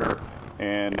partner,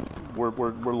 and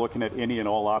we're looking at any and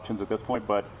all options at this point.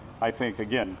 But I think,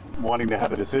 again, wanting to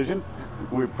have a decision,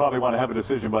 we probably want to have a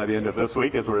decision by the end of this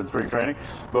week as we're in spring training,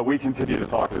 but we continue to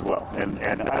talk as well. And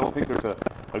I don't think there's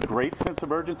a great sense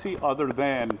of urgency other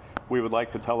than we would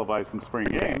like to televise some spring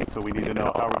games, so we need to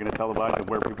know how we're going to televise and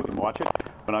where people can watch it.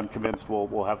 But I'm convinced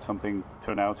we'll have something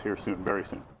to announce here soon, very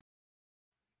soon.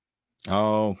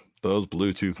 Oh, those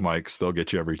Bluetooth mics, they'll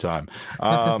get you every time.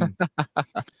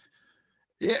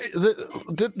 Yeah,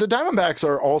 the Diamondbacks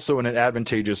are also in an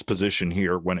advantageous position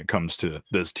here when it comes to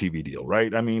this TV deal,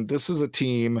 right? I mean, this is a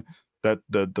team that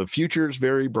the future is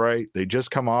very bright. They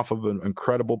just come off of an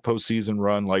incredible postseason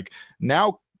run. Like,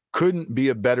 now couldn't be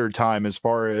a better time as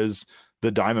far as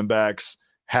the Diamondbacks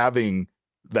having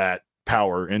that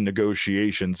power in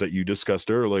negotiations that you discussed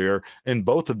earlier in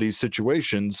both of these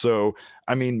situations. So,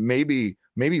 I mean, maybe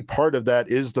part of that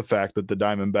is the fact that the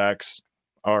Diamondbacks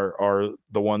are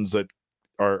the ones that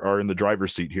are in the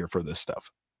driver's seat here for this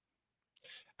stuff.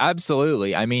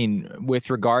 Absolutely. I mean, with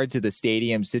regard to the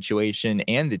stadium situation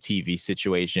and the TV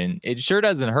situation, it sure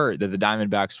doesn't hurt that the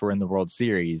Diamondbacks were in the World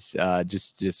Series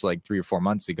just like 3 or 4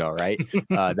 months ago, right?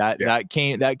 That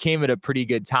came at a pretty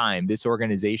good time. This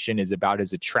organization is about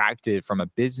as attractive from a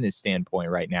business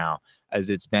standpoint right now as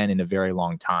it's been in a very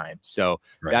long time. So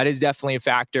that is definitely a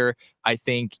factor. I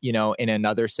think, in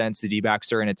another sense, the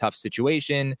D-backs are in a tough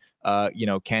situation.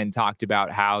 Ken talked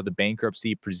about how the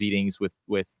bankruptcy proceedings with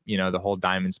the whole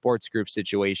Diamond Sports Group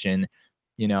situation,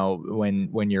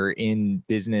 when you're in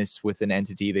business with an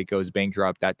entity that goes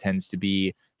bankrupt,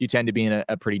 you tend to be in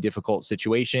a pretty difficult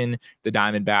situation. The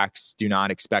Diamondbacks do not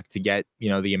expect to get,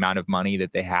 the amount of money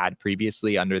that they had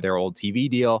previously under their old TV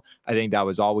deal. I think that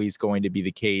was always going to be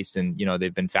the case. And,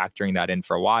 they've been factoring that in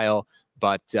for a while.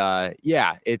 But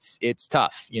it's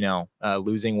tough,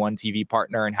 losing one TV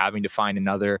partner and having to find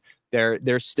another.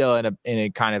 They're still in a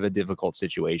kind of a difficult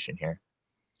situation here.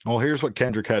 Well, here's what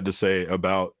Kendrick had to say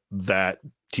about that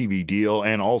TV deal,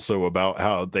 and also about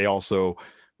how they also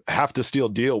have to still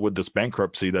deal with this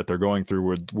bankruptcy that they're going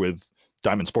through with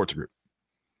Diamond Sports Group.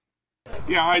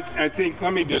 Yeah, I think,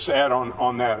 let me just add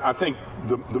on that. I think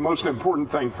the most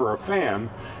important thing for a fan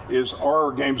is,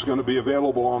 are games going to be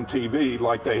available on TV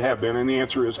like they have been? And the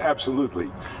answer is absolutely.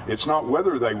 It's not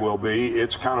whether they will be,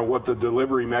 it's kind of what the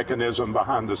delivery mechanism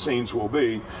behind the scenes will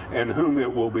be and whom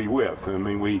it will be with. I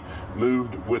mean, we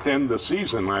moved within the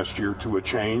season last year to a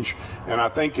change, and I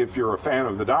think if you're a fan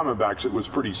of the Diamondbacks, it was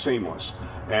pretty seamless.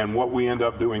 And what we end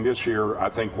up doing this year, I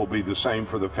think, will be the same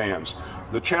for the fans.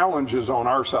 The challenge is on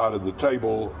our side of the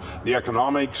table, the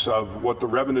economics of what the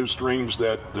revenue streams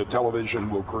that the television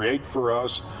will create for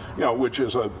us, which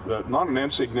is not an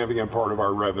insignificant part of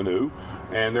our revenue.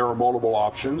 And there are multiple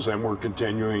options, and we're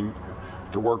continuing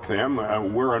to work them.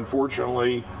 We're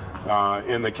unfortunately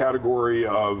in the category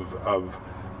of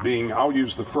being, I'll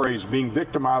use the phrase, being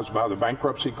victimized by the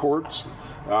bankruptcy courts.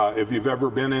 If you've ever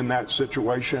been in that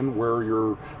situation where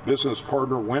your business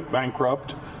partner went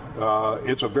bankrupt,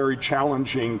 it's a very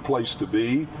challenging place to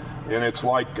be. And it's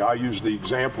like, I use the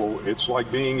example, it's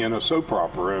like being in a soap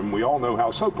opera, and we all know how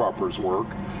soap operas work.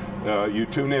 You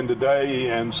tune in today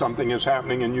and something is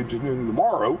happening, and you tune in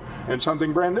tomorrow and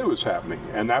something brand new is happening.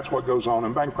 And that's what goes on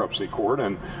in bankruptcy court.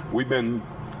 And we've been,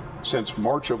 since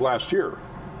March of last year,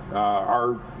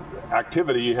 our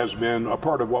activity has been a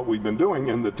part of what we've been doing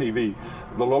in the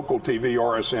local TV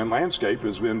RSN landscape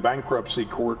has been bankruptcy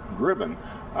court driven.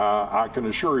 I can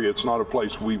assure you it's not a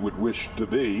place we would wish to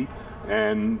be.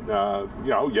 And,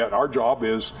 yet our job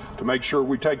is to make sure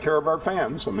we take care of our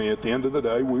fans. I mean, at the end of the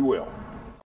day, we will.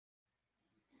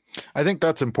 I think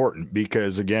that's important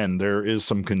because, again, there is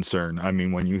some concern. I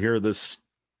mean, when you hear this,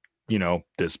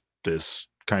 this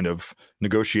kind of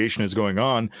negotiation is going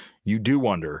on, you do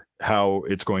wonder how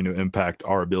it's going to impact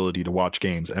our ability to watch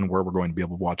games and where we're going to be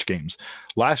able to watch games.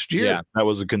 Last year, that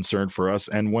was a concern for us.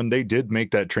 And when they did make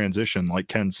that transition, like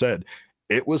Ken said,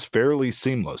 it was fairly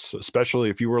seamless, especially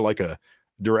if you were like a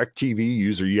DirecTV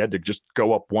user. You had to just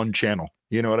go up one channel.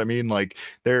 You know what I mean? Like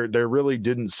there really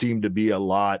didn't seem to be a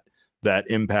lot that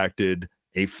impacted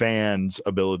a fan's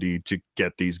ability to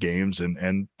get these games.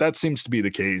 And that seems to be the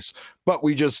case. But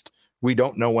we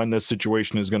don't know when this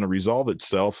situation is going to resolve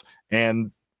itself.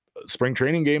 And spring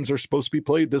training games are supposed to be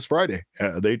played this Friday.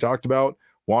 They talked about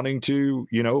wanting to,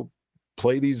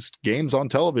 play these games on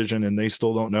television, and they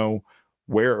still don't know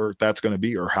where that's going to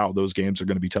be or how those games are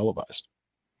going to be televised.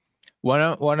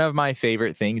 One of my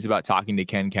favorite things about talking to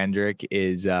Ken Kendrick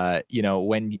is,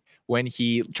 when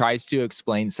he tries to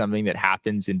explain something that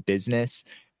happens in business,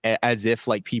 as if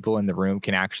like people in the room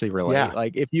can actually relate. Yeah.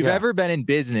 Like if you've ever been in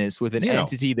business with an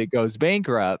entity that goes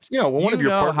bankrupt, when one of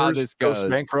your partners how this goes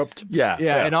bankrupt. Yeah.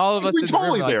 And all of us we in the room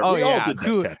totally are like, there. oh We all did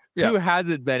that, who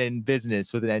hasn't been in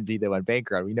business with an entity that went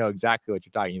bankrupt? We know exactly what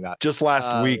you're talking about. Just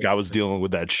last week, I was dealing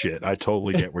with that shit. I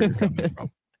totally get where you're coming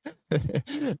from.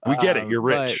 We get it. You're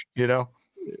rich,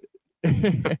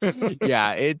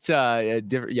 it's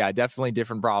different. Yeah, definitely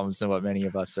different problems than what many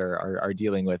of us are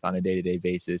dealing with on a day-to-day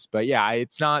basis. But yeah,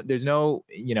 it's not, there's no,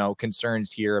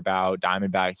 concerns here about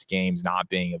Diamondbacks games not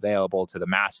being available to the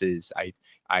masses.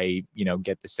 I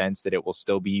get the sense that it will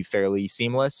still be fairly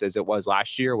seamless as it was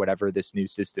last year, whatever this new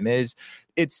system is.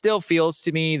 It still feels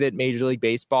to me that Major League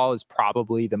Baseball is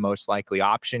probably the most likely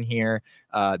option here.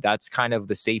 That's kind of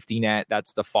the safety net.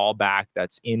 That's the fallback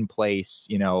that's in place.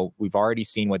 We've already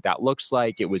seen what that looks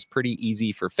like. It was pretty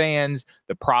easy for fans.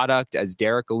 The product, as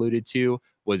Derek alluded to,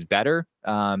 was better.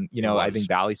 I think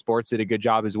Valley Sports did a good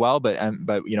job as well. But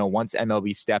once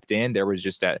MLB stepped in, there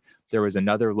was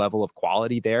another level of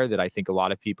quality there that I think a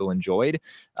lot of people enjoyed.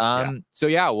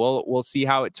 So we'll see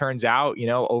how it turns out.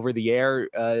 Over the air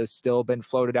has still been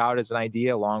floated out as an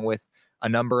idea, along with a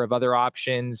number of other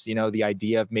options. The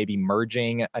idea of maybe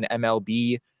merging an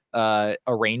MLB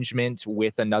arrangement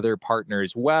with another partner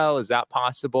as well. Is that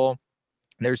possible?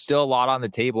 There's still a lot on the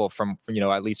table from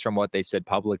at least from what they said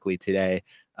publicly today.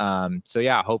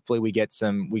 Hopefully we get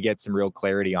some real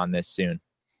clarity on this soon.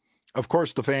 Of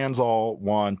course, the fans all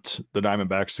want the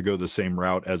Diamondbacks to go the same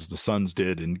route as the Suns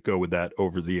did and go with that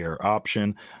over-the-air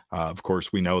option. Of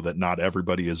course, we know that not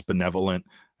everybody is benevolent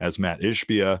as Matt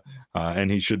Ishbia,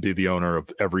 and he should be the owner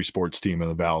of every sports team in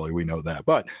the Valley. We know that.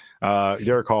 But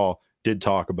Derek Hall did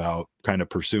talk about kind of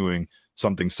pursuing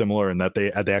something similar, and that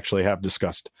they actually have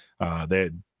discussed they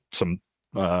had some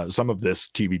of this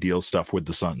TV deal stuff with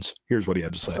the Suns. Here's what he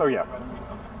had to say. Oh yeah,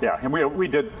 and we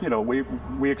did.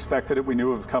 We expected it. We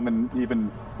knew it was coming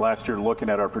even last year. Looking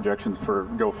at our projections for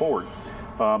go forward,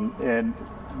 and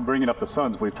bringing up the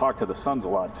Suns, we've talked to the Suns a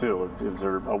lot too. Is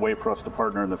there a way for us to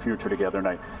partner in the future together? And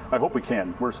I hope we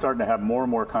can. We're starting to have more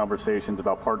and more conversations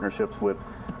about partnerships with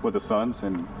the Suns,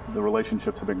 and the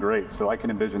relationships have been great. So I can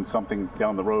envision something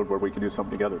down the road where we can do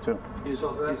something together too. Is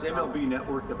MLB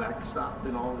Network the backstop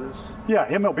in all of this? Yeah,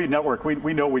 MLB Network.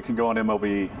 We know we can go on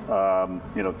MLB.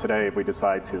 Today if we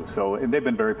decide to. So, and they've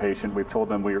been very patient. We've told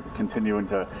them we're continuing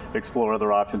to explore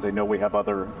other options. They know we have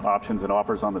other options and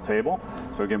offers on the table.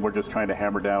 So again, we're just trying to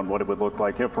hammer down what it would look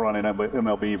like if we're on an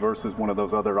MLB versus one of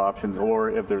those other options,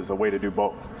 or if there's a way to do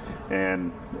both.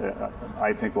 And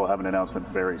I think we'll have an announcement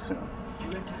very soon.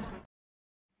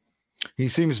 He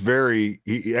seems and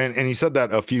he said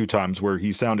that a few times, where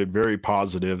he sounded very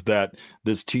positive that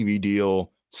this TV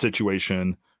deal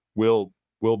situation will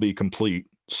be complete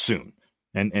soon.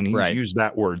 And he's used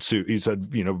that word soon. He said,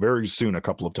 very soon a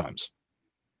couple of times.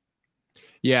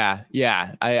 Yeah.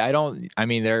 I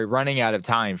mean, they're running out of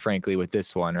time, frankly, with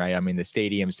this one, right? I mean, the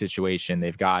stadium situation,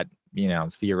 they've got,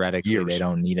 theoretically years. They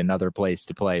don't need another place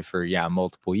to play for,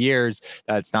 multiple years.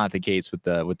 That's not the case with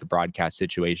the broadcast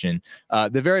situation.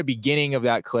 The very beginning of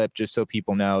that clip, just so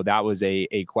people know, that was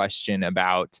a question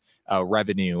about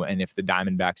revenue, and if the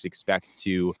Diamondbacks expect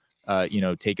to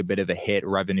take a bit of a hit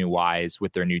revenue wise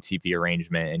with their new TV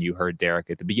arrangement. And you heard Derek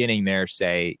at the beginning there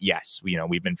say, yes,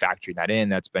 we've been factoring that in.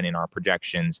 That's been in our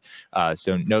projections.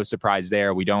 So no surprise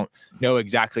there. We don't know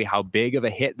exactly how big of a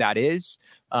hit that is.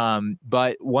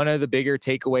 But one of the bigger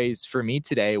takeaways for me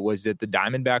today was that the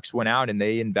Diamondbacks went out and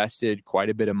they invested quite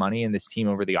a bit of money in this team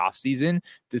over the offseason,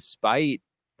 despite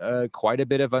quite a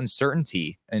bit of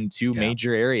uncertainty in two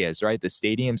major areas, right? The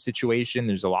stadium situation,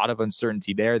 there's a lot of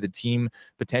uncertainty there. The team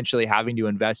potentially having to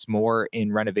invest more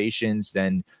in renovations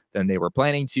than they were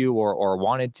planning to or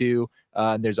wanted to.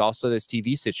 There's also this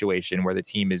TV situation where the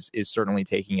team is certainly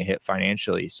taking a hit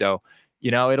financially. So,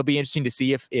 it'll be interesting to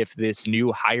see if this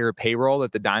new higher payroll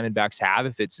that the Diamondbacks have,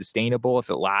 if it's sustainable,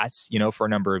 if it lasts, for a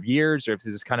number of years, or if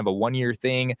this is kind of a one-year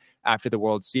thing after the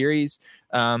World Series.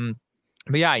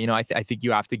 But yeah, I think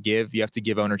you have to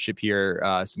give ownership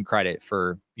here some credit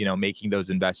for, making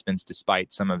those investments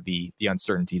despite some of the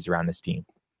uncertainties around this team.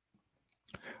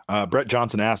 Brett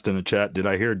Johnson asked in the chat, did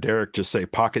I hear Derek just say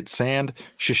pocket sand?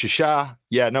 Sha.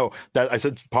 Yeah, no, that I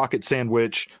said pocket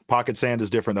sandwich. Pocket sand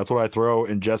is different. That's what I throw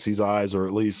in Jesse's eyes, or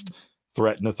at least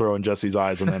threaten to throw in Jesse's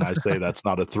eyes. And then I say that's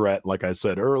not a threat, like I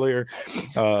said earlier.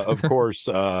 Of course,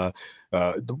 a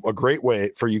great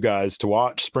way for you guys to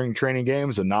watch spring training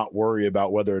games and not worry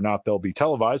about whether or not they'll be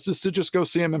televised is to just go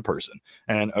see them in person.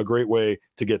 And a great way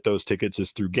to get those tickets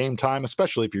is through Game Time,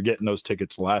 especially if you're getting those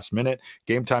tickets last minute.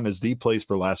 Game Time is the place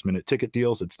for last minute ticket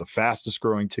deals. It's the fastest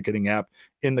growing ticketing app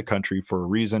in the country for a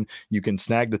reason. You can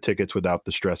snag the tickets without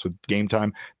the stress with Game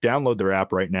Time. Download their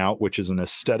app right now, which is an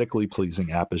aesthetically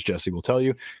pleasing app, as Jesse will tell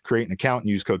you. Create an account and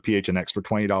use code PHNX for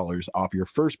 $20 off your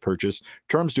first purchase.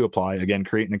 Terms do apply. Again,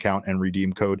 create an account and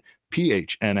redeem code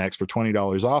PHNX for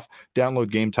 $20 off. Download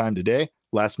Game Time today.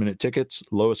 Last minute tickets,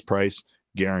 lowest price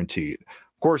guaranteed.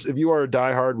 Of course, if you are a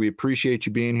diehard, we appreciate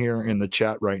you being here in the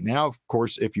chat right now. Of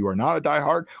course, if you are not a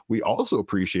diehard, we also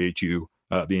appreciate you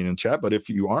being in chat. But if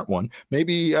you aren't one,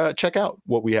 maybe check out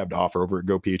what we have to offer over at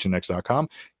gophnx.com.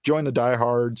 Join the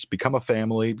diehards, become a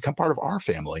family, become part of our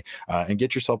family, and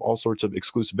get yourself all sorts of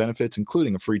exclusive benefits,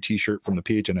 including a free t-shirt from the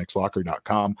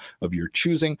phnxlocker.com of your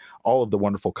choosing. All of the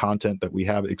wonderful content that we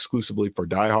have exclusively for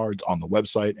diehards on the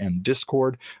website and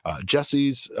Discord.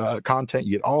 Jesse's content,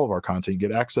 you get all of our content. You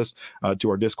get access to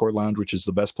our Discord lounge, which is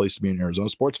the best place to be an Arizona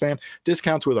sports fan.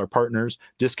 Discounts with our partners,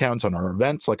 discounts on our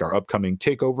events like our upcoming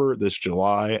takeover this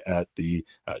July at the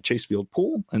Chase Field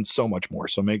pool, and so much more.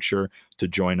 So make sure to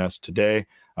join us today.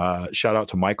 Shout out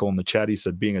to Michael in the chat. He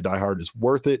said being a diehard is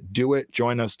worth it. Do it.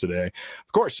 Join us today.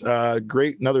 Of course,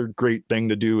 another great thing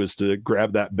to do is to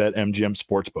grab that BetMGM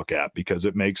Sportsbook app, because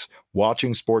it makes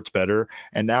watching sports better.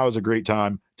 And now is a great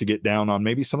time to get down on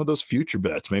maybe some of those future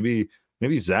bets. Maybe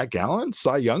Zach Gallen,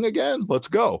 Cy Young again. Let's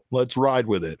go. Let's ride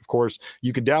with it. Of course,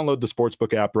 you can download the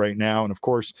Sportsbook app right now. And of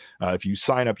course, if you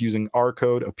sign up using our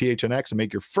code of PHNX and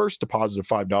make your first deposit of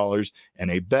 $5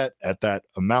 and a bet at that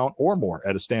amount or more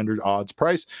at a standard odds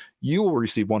price, you will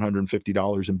receive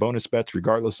 $150 in bonus bets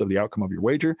regardless of the outcome of your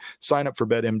wager. Sign up for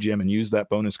BetMGM and use that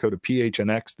bonus code of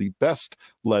PHNX, the best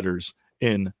letters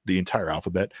in the entire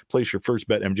alphabet. Place your first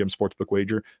BetMGM Sportsbook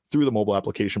wager through the mobile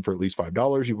application for at least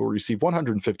 $5. You will receive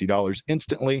 $150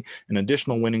 instantly in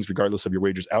additional winnings regardless of your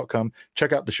wager's outcome.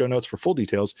 Check out the show notes for full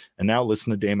details. And now listen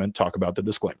to Damon talk about the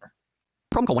disclaimer.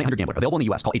 Promo call 1-800-GAMBLER. Available in the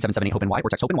U.S. Call 877-8-HOPE-NY or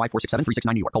text HOPE-NY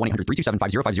 467-369 New York. Call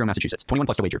 1-800-327-5050 Massachusetts. 21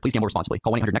 plus to wager. Please gamble responsibly.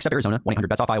 Call 1-800-NEXT-STEP Arizona.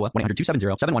 1-800-BETS-OFF Iowa.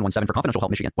 1-800-270-7117 for confidential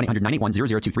help Michigan.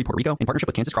 1-800-981-0023 Puerto Rico in partnership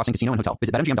with Kansas Crossing Casino and Hotel.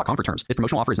 Visit BetMGM.com for terms. This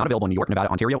promotional offer is not available in New York, Nevada,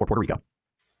 Ontario, or Puerto Rico.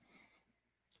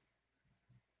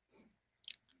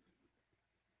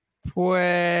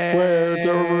 Puerto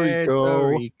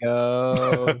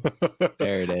Rico.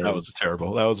 There it is. That was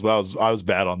terrible. I was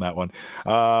bad on that one.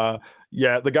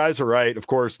 Yeah, the guys are right. Of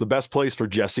course, the best place for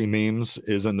Jesse memes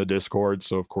is in the Discord.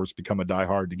 So, of course, become a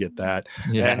diehard to get that.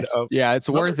 Yes. And, it's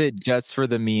worth it just for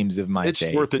the memes of my face.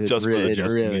 It's worth it just for the Jesse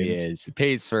memes. It really is. It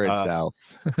pays for itself.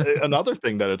 Another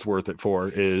thing that it's worth it for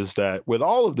is that with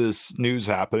all of this news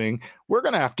happening, we're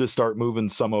going to have to start moving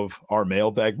some of our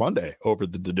Mailbag Monday over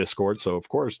to the Discord. So, of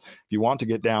course, if you want to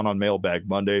get down on Mailbag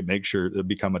Monday, make sure to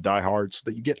become a diehard so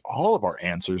that you get all of our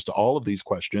answers to all of these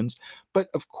questions. But,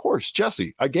 of course,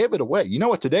 Jesse, I gave it away. You know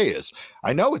what today is?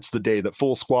 I know it's the day that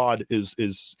Full Squad is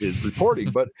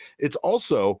reporting, but it's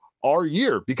also our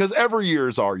year, because every year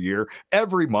is our year.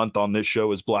 Every month on this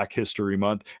show is Black History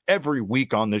Month. Every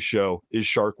week on this show is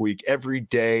Shark Week. Every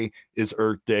day is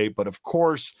Earth Day. But of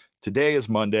course, today is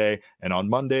Monday, and on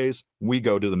Mondays, we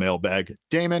go to the mailbag.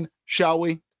 Damon, shall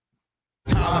we?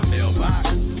 My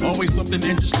mailbox, always something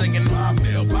interesting in my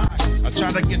mailbox. I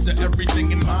try to get to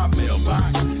everything in my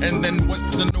mailbox, and then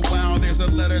once in a while there's a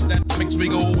letter that makes me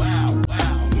go wow,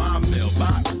 wow. My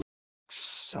mailbox.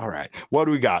 All right, what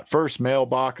do we got? First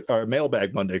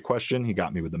mailbag Monday question. He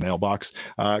got me with the mailbox.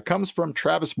 Comes from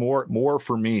Travis Moore. More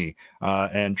for me.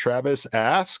 And Travis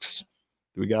asks,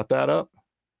 do we got that up?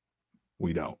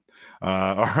 We don't.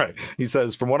 All right. He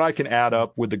says, from what I can add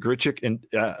up with the Grichuk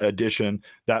addition,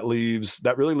 that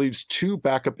really leaves 2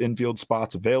 backup infield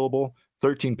spots available,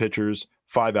 13 pitchers,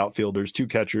 5 outfielders, 2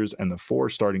 catchers, and the 4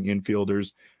 starting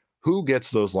infielders. Who gets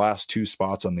those last 2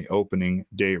 spots on the opening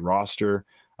day roster?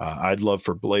 I'd love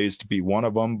for Blaze to be one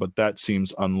of them, but that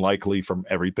seems unlikely from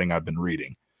everything I've been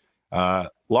reading.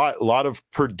 Lot of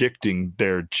predicting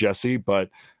there, Jesse,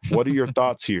 but what are your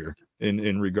thoughts here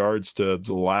in regards to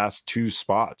the last 2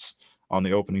 spots on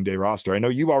the opening day roster? I know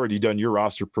you've already done your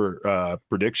roster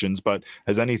predictions, but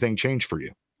has anything changed for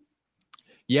you?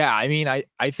 Yeah, I mean,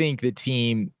 I think the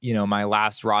team, my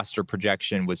last roster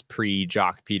projection was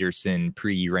pre-Jock Peterson,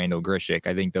 pre-Randall Grichuk.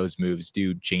 I think those moves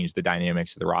do change the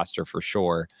dynamics of the roster for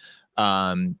sure.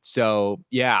 So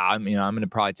yeah, I'm going to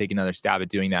probably take another stab at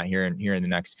doing that here in the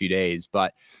next few days.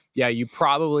 But yeah, you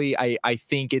probably, I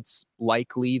think it's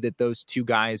likely that those 2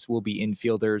 guys will be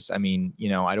infielders. I mean,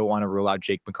 I don't want to rule out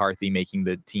Jake McCarthy making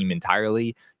the team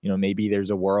entirely. Maybe there's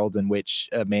a world in which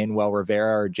Manuel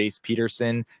Rivera or Jace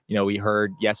Peterson, we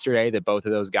heard yesterday that both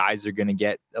of those guys are going to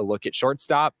get a look at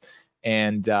shortstop.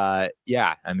 And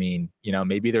yeah, I mean,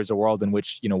 maybe there's a world in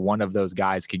which, one of those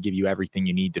guys could give you everything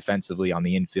you need defensively on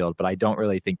the infield, but I don't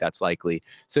really think that's likely.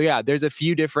 So yeah, there's a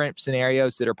few different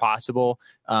scenarios that are possible.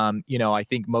 I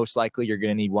think most likely you're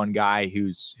going to need one guy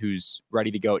who's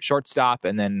ready to go at shortstop,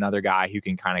 and then another guy who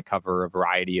can kind of cover a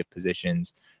variety of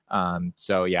positions.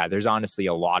 So yeah, there's honestly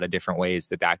a lot of different ways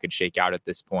that could shake out at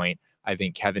this point. I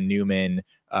think Kevin Newman,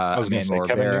 Emmanuel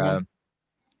Rivera.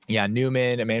 Yeah,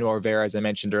 Newman, Emmanuel Rivera, as I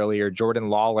mentioned earlier, Jordan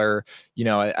Lawler,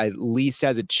 at least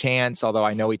has a chance, although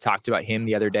I know we talked about him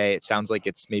the other day. It sounds like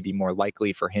it's maybe more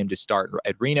likely for him to start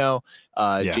at Reno.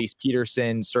 Jace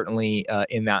Peterson, certainly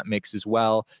in that mix as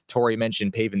well. Tori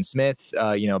mentioned Pavin Smith,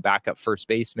 backup first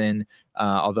baseman,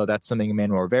 although that's something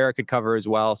Emmanuel Rivera could cover as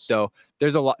well. So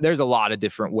there's a lot of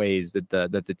different ways that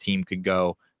the team could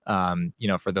go,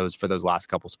 for those last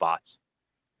couple spots.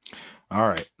 All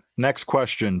right. Next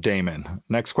question, Damon.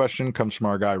 Next question comes from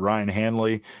our guy, Ryan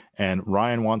Hanley. And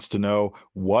Ryan wants to know,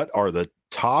 what are the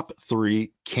top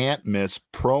 3 can't miss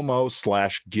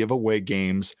promo/giveaway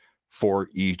games for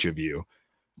each of you?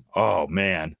 Oh,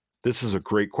 man. This is a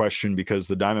great question because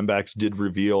the Diamondbacks did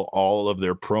reveal all of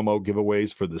their promo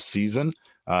giveaways for the season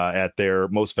at their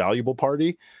most valuable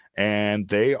party. And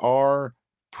they are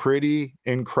pretty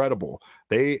incredible.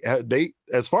 They,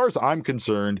 as far as I'm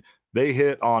concerned, they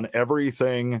hit on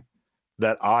everything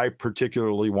that I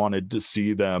particularly wanted to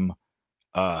see them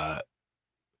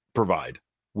provide.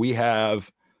 We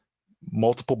have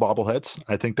multiple bobbleheads.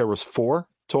 I think there was 4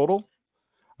 total.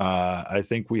 I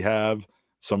think we have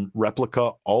some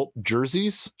replica alt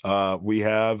jerseys. We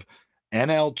have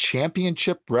NL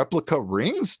championship replica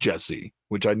rings, Jesse,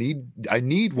 which I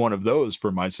need one of those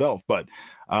for myself. But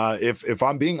if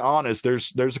I'm being honest,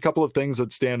 there's a couple of things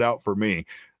that stand out for me.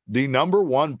 The number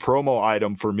one promo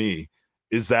item for me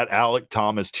is that Alek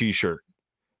Thomas t-shirt,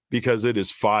 because it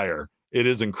is fire. It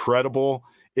is incredible.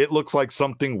 It looks like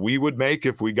something we would make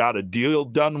if we got a deal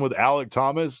done with Alek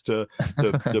Thomas to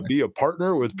be a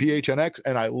partner with PHNX.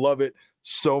 And I love it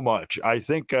so much. I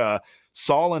think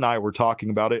Saul and I were talking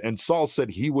about it, and Saul said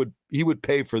he would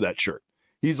pay for that shirt.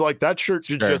 He's like, that shirt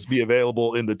should just be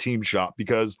available in the team shop,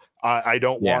 because I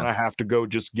don't want to have to go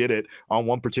just get it on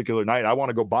one particular night. I want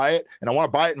to go buy it, and I want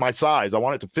to buy it in my size. I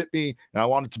want it to fit me, and I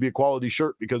want it to be a quality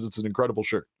shirt because it's an incredible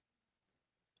shirt.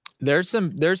 There's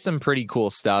some pretty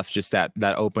cool stuff just that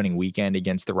opening weekend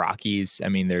against the Rockies. I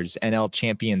mean, there's NL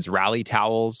Champions rally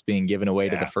towels being given away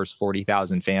to the first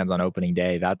 40,000 fans on opening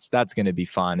day. That's going to be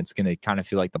fun. It's going to kind of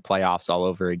feel like the playoffs all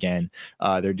over again.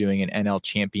 They're doing an NL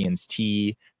Champions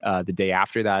tee the day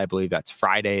after that. I believe that's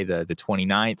Friday, the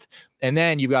 29th. And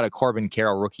then you've got a Corbin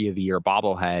Carroll Rookie of the Year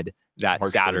bobblehead that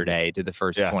Saturday to the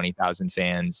first 20,000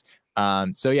 fans.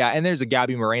 So yeah, and there's a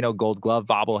Gabby Moreno Gold Glove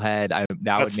bobblehead.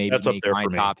 That would maybe make my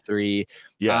top 3.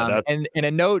 Yeah, and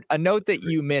a note that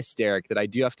you missed, Derek, that I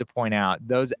do have to point out: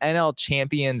 those NL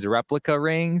Champions replica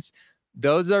rings,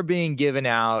 those are being given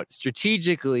out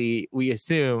strategically, we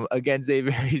assume, against a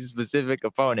very specific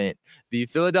opponent, the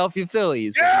Philadelphia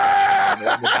Phillies. Give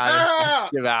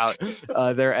out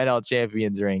their NL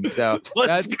Champions ring. So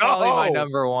that's probably my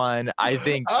number one. I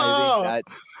think I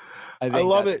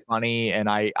love it. Funny, and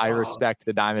I respect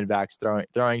the Diamondbacks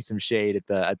throwing some shade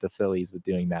at the Phillies with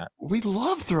doing that. We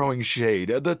love throwing shade.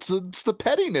 It's the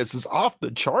pettiness is off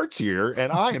the charts here,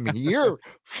 and I am here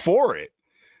for it.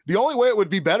 The only way it would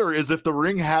be better is if the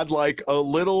ring had like a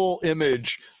little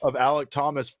image of Alek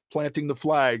Thomas planting the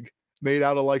flag made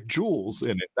out of like jewels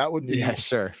in it. That would be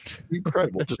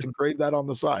incredible. Just engrave that on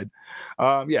the side.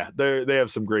 They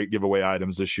have some great giveaway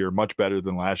items this year, much better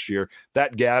than last year.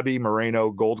 That Gabby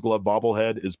Moreno Gold Glove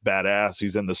bobblehead is badass.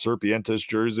 He's in the Serpientes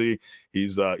jersey.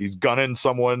 He's gunning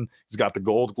someone. He's got the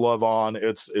gold glove on.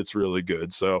 It's really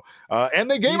good. So and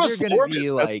they gave us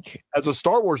Lourdes as a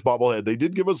Star Wars bobblehead. They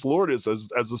did give us Lourdes as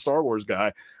the Star Wars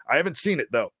guy. I haven't seen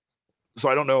it though, so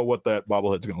I don't know what that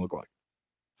bobblehead's going to look like.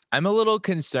 I'm a little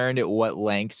concerned at what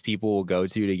lengths people will go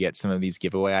to get some of these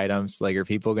giveaway items. Like, are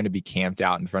people going to be camped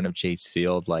out in front of Chase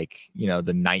Field, like,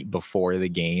 the night before the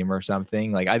game or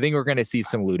something? Like, I think we're going to see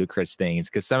some ludicrous things,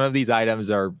 because some of these items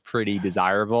are pretty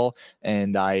desirable.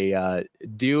 And I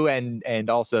do and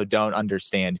also don't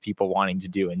understand people wanting to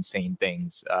do insane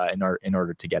things in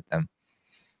order to get them.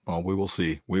 Well, we will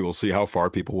see. We will see how far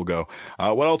people will go.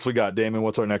 What else we got, Damon?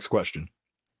 What's our next question?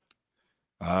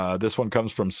 This one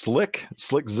comes from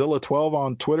Slickzilla12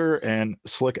 on Twitter, and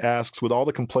Slick asks, with all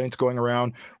the complaints going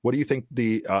around, what do you think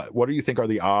are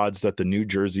the odds that the new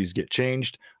jerseys get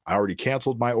changed? I already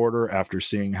canceled my order after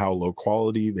seeing how low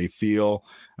quality they feel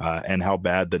and how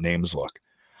bad the names look.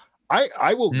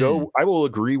 I will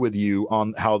agree with you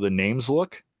on how the names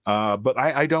look. But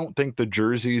I don't think the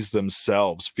jerseys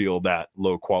themselves feel that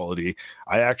low quality.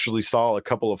 I actually saw a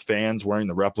couple of fans wearing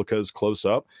the replicas close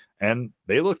up, and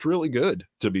they looked really good,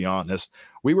 to be honest.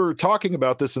 We were talking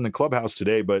about this in the clubhouse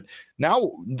today, but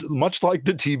now, much like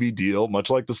the TV deal, much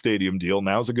like the stadium deal,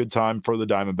 now's a good time for the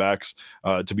Diamondbacks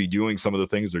to be doing some of the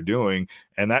things they're doing,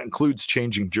 and that includes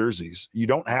changing jerseys. You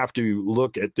don't have to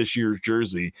look at this year's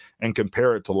jersey and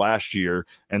compare it to last year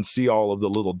and see all of the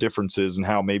little differences and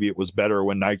how maybe it was better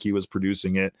when Nike was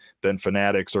producing it than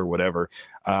Fanatics or whatever.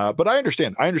 But I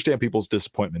understand people's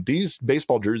disappointment. These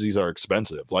baseball jerseys are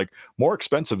expensive, like more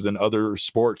expensive than other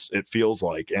sports, it feels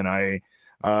like. And I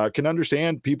can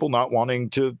understand people not wanting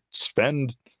to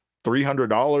spend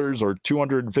 $300 or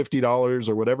 $250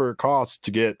 or whatever it costs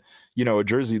to get, a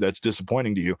jersey that's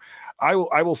disappointing to you. I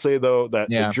will say though that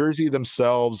the jersey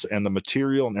themselves and the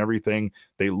material and everything,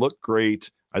 they look great.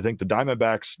 I think the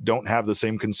Diamondbacks don't have the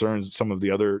same concerns that some of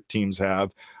the other teams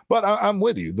have, but I'm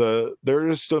with you. There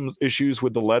is some issues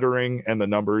with the lettering and the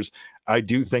numbers. I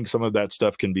do think some of that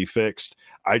stuff can be fixed.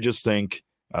 I just think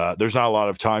there's not a lot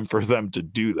of time for them to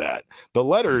do that. The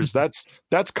letters, that's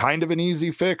kind of an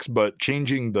easy fix, but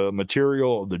changing the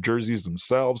material of the jerseys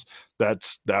themselves,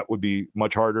 that would be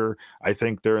much harder. I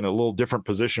think they're in a little different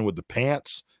position with the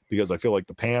pants, because I feel like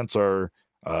the pants are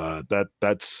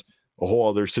that's a whole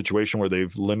other situation where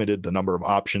they've limited the number of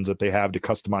options that they have to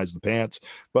customize the pants.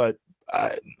 But I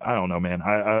don't know, man.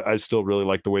 I still really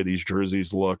like the way these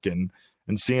jerseys look, and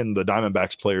seeing the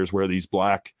Diamondbacks players wear these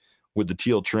black with the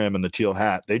teal trim and the teal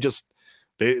hat, they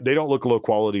don't look low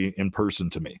quality in person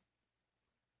to me.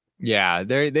 Yeah,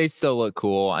 they still look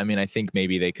cool. I mean, I think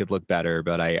maybe they could look better,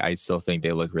 but I still think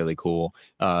they look really cool.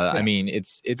 I mean,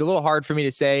 it's a little hard for me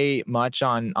to say much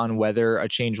on whether a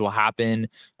change will happen.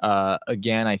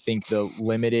 Again, I think the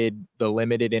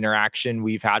limited interaction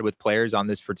we've had with players on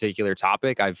this particular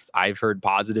topic, I've heard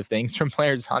positive things from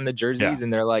players on the jerseys,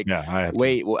 and they're like,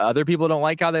 wait, well, other people don't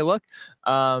like how they look.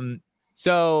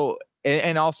 So,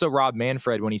 and also Rob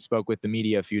Manfred, when he spoke with the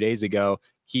media a few days ago,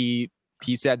 he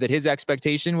said that his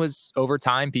expectation was over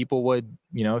time people would,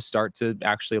 start to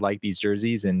actually like these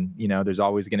jerseys. And, there's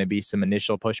always going to be some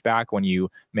initial pushback when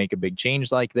you make a big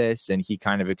change like this. And he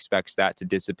kind of expects that to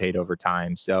dissipate over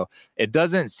time. So it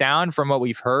doesn't sound, from what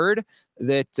we've heard,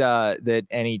 that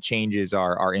any changes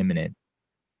are imminent.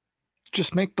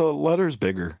 Just make the letters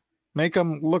bigger, make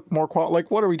them look more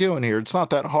like, what are we doing here? It's not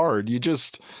that hard. You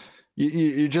just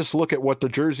look at what the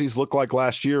jerseys look like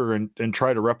last year and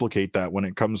try to replicate that when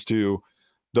it comes to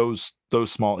those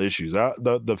small issues.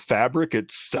 The fabric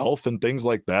itself and things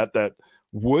like that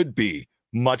would be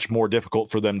much more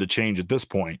difficult for them to change at this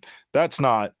point. That's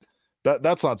not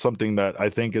something that I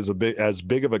think is as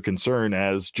big of a concern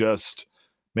as just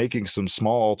making some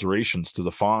small alterations to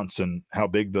the fonts and how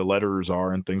big the letters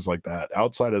are and things like that.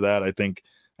 Outside of that, I think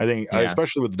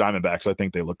especially with the Diamondbacks, I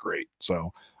think they look great. So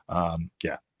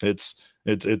it's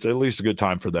at least a good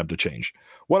time for them to change.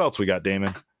 What else we got,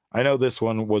 Damon? I know this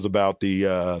one was about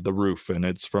the roof, and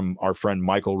it's from our friend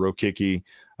Michael Rokicki.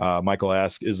 Michael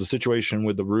asks, is the situation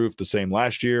with the roof the same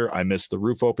last year? I missed the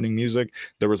roof opening music.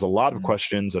 There was a lot of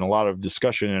questions and a lot of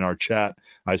discussion in our chat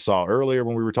I saw earlier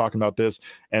when we were talking about this,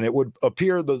 and it would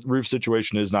appear the roof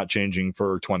situation is not changing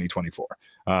for 2024.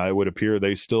 It would appear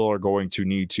they still are going to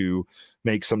need to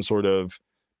make some sort of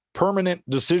permanent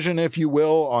decision, if you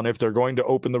will, on if they're going to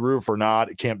open the roof or not.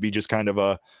 It can't be just kind of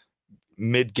a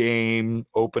mid-game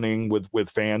opening with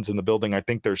fans in the building. I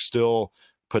think there's still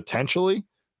potentially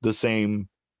the same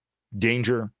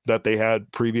danger that they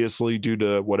had previously due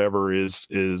to whatever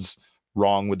is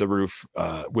wrong with the roof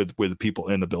with people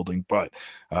in the building. But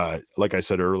like I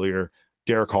said earlier,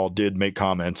 Derek Hall did make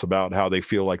comments about how they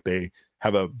feel like they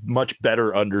have a much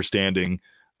better understanding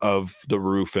of the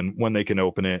roof and when they can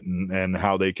open it and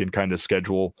how they can kind of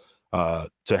schedule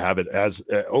to have it as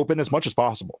open as much as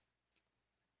possible.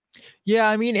 Yeah,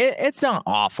 I mean, it's not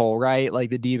awful, right? Like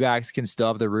the D-backs can still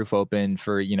have the roof open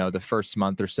for, the first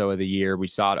month or so of the year. We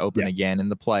saw it open again in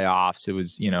the playoffs. It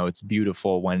was, it's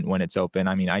beautiful when it's open.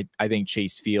 I mean, I think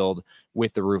Chase Field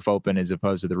with the roof open as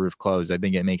opposed to the roof closed, I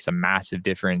think it makes a massive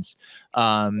difference.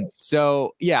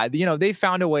 So yeah, they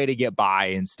found a way to get by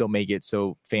and still make it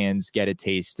so fans get a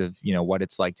taste of, what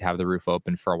it's like to have the roof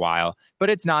open for a while, but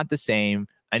it's not the same.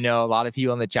 I know a lot of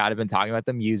people in the chat have been talking about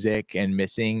the music and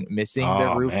missing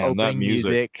the roof opening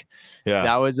music. Yeah,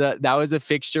 that was a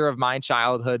fixture of my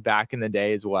childhood back in the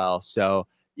day as well. So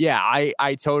yeah,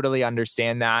 I totally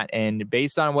understand that. And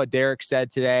based on what Derek said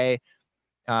today,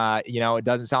 it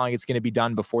doesn't sound like it's going to be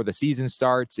done before the season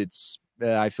starts. It's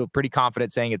I feel pretty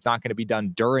confident saying it's not going to be done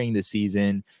during the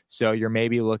season. So you're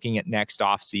maybe looking at next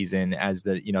off season as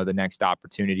the next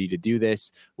opportunity to do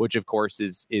this, which of course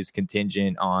is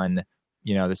contingent on,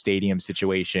 the stadium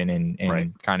situation and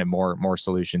right. kind of more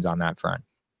solutions on that front.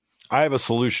 I have a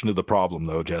solution to the problem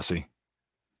though, Jesse.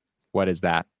 What is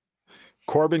that?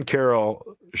 Corbin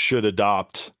Carroll should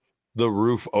adopt the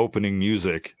roof opening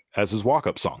music as his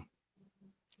walk-up song.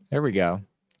 There we go.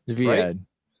 It'd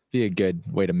be a good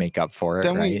way to make up for it.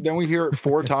 Then we hear it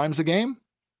 4 times a game,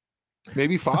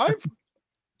 maybe 5.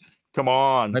 Come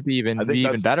on, might be even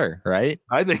better, right?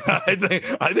 I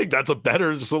think that's a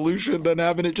better solution than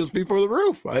having it just be for the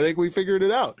roof. I think we figured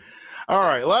it out. All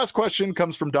right, last question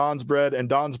comes from Don's Bread, and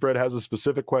Don's Bread has a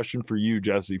specific question for you,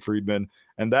 Jesse Friedman,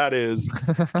 and that is,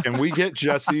 can we get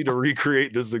Jesse to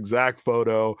recreate this exact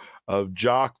photo of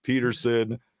Jock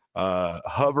Peterson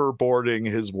hoverboarding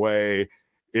his way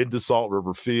into Salt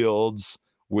River Fields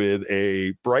with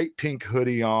a bright pink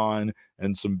hoodie on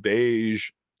and some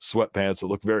beige sweatpants that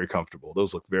look very comfortable?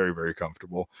 Those look very, very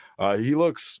comfortable.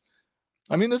 This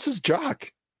is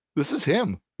Jock. This is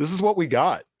him. This is what we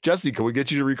got. Jesse, can we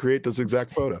get you to recreate this exact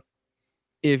photo?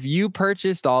 If you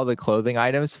purchased all the clothing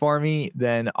items for me,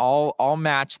 then I'll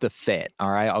match the fit. All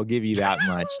right. I'll give you that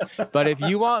much. But if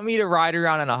you want me to ride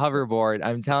around on a hoverboard,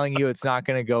 I'm telling you, it's not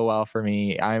going to go well for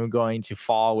me. I'm going to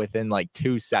fall within like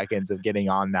 2 seconds of getting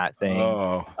on that thing.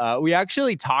 Oh. We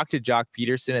actually talked to Jock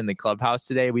Peterson in the clubhouse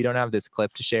today. We don't have this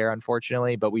clip to share,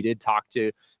 unfortunately, but we did talk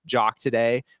to Jock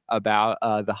today about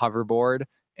the hoverboard.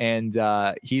 And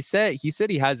he said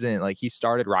he hasn't, like, he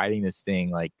started riding this thing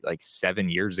like 7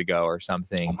 years ago or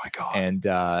something. Oh my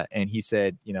God. And he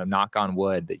said, knock on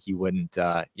wood, that he wouldn't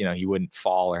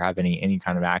fall or have any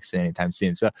kind of accident anytime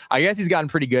soon. So I guess he's gotten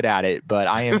pretty good at it, but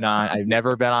I am not. I've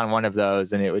never been on one of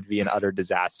those, and it would be an utter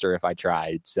disaster if I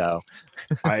tried. So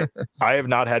I have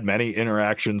not had many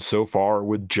interactions so far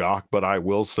with Jock, but I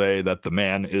will say that the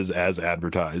man is as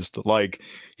advertised. Like,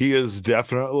 he is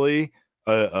definitely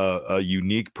a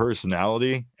unique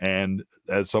personality, and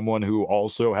as someone who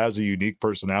also has a unique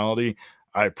personality,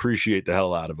 I appreciate the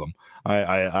hell out of him.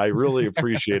 I really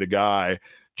appreciate a guy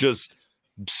just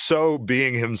so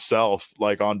being himself,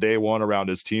 like on day one around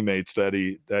his teammates that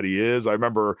he is. I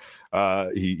remember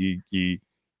he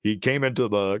came into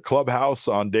the clubhouse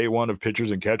on day one of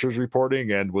pitchers and catchers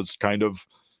reporting and was kind of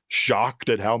shocked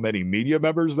at how many media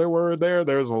members there were there.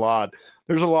 There's a lot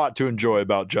to enjoy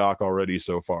about Jock already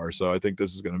so far. So I think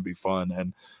this is going to be fun.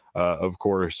 And of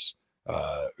course,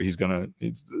 this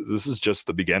is just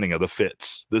the beginning of the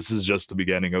fits. This is just the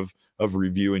beginning of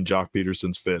reviewing Jock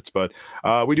Peterson's fits. But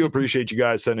we do appreciate you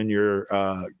guys sending your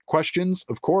questions.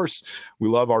 Of course, we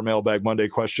love our Mailbag Monday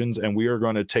questions, and we are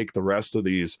going to take the rest of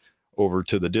these over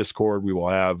to the Discord. We will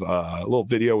have a little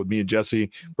video with me and Jesse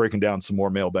breaking down some more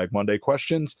Mailbag Monday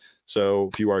questions. So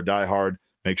if you are a diehard,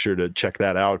 make sure to check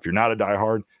that out. If you're not a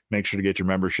diehard, make sure to get your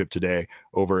membership today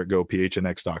over at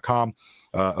gophnx.com.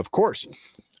 Of course,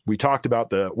 we talked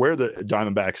about where the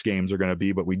Diamondbacks games are going to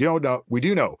be, but we do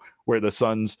know where the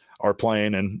Suns are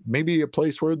playing, and maybe a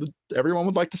place where everyone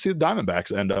would like to see the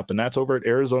Diamondbacks end up, and that's over at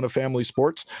Arizona Family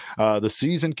Sports. The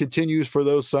season continues for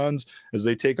those Suns as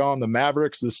they take on the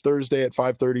Mavericks this Thursday at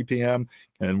 5:30 p.m.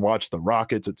 and watch the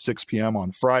Rockets at 6 p.m.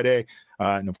 on Friday.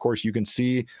 And of course, you can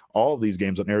see all of these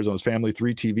games on Arizona's Family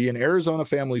 3 TV and Arizona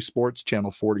Family Sports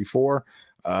Channel 44.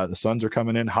 The Suns are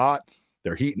coming in hot.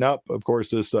 They're heating up. Of course,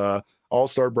 this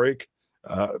All-Star break.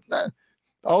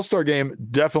 All-Star game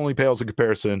definitely pales in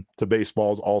comparison to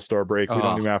baseball's All-Star break. We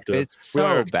don't even have to. It's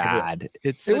so bad.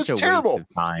 It's such a terrible waste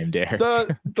of time, Derek.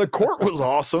 The court was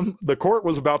awesome. The court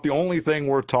was about the only thing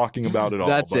worth talking about at all.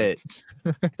 That's it.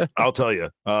 I'll tell you,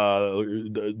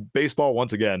 baseball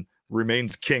once again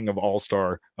remains king of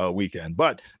All-Star weekend.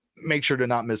 But make sure to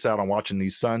not miss out on watching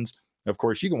these Suns. Of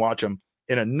course, you can watch them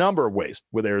in a number of ways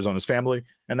with Arizona's Family,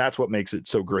 and that's what makes it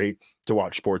so great to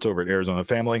watch sports over at Arizona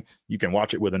Family. You can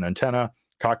watch it with an antenna,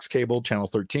 Cox Cable Channel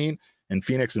 13, and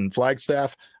Phoenix and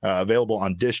Flagstaff, available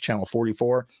on Dish Channel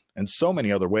 44, and so many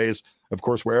other ways. Of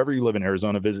course, wherever you live in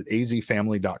Arizona, visit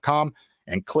azfamily.com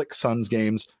and click Suns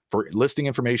games for listing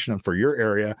information for your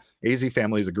area. AZ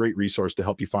Family is a great resource to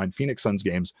help you find Phoenix Suns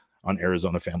games on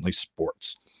Arizona Family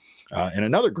Sports. And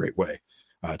another great way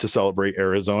to celebrate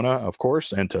Arizona, of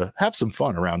course, and to have some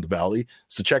fun around the valley.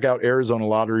 So check out Arizona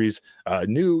Lottery's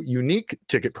new unique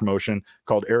ticket promotion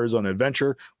called Arizona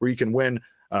Adventure, where you can win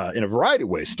in a variety of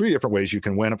ways, 3 different ways you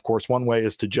can win. Of course, one way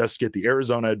is to just get the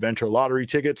Arizona Adventure Lottery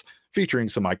tickets featuring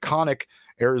some iconic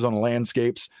Arizona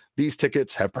landscapes. These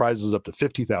tickets have prizes up to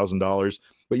 $50,000,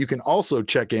 but you can also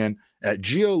check in at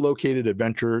geolocated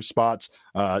adventure spots,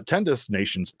 10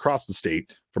 destinations across the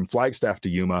state from Flagstaff to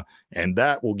Yuma, and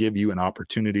that will give you an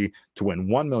opportunity to win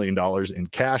 $1 million in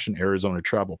cash and Arizona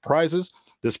travel prizes.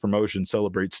 This promotion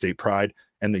celebrates state pride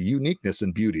and the uniqueness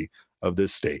and beauty of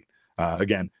this state.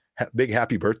 Again, big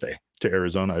happy birthday to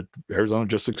Arizona. Arizona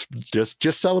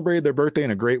just celebrated their birthday in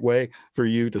a great way. For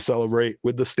you to celebrate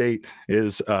with the state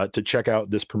is to check out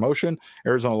this promotion.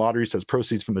 Arizona Lottery says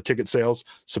proceeds from the ticket sales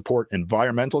support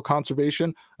environmental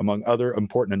conservation, among other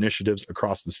important initiatives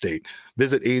across the state.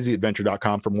 Visit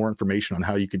azadventure.com for more information on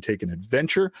how you can take an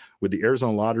adventure with the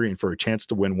Arizona Lottery and for a chance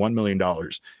to win $1 million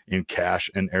in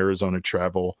cash and Arizona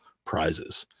travel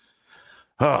prizes.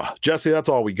 Jesse, that's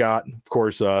all we got. Of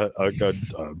course, a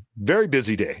very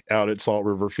busy day out at Salt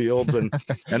River Fields, and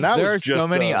that there was are just so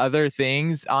many other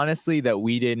things, honestly, that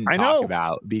we didn't talk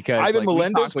about because Ivan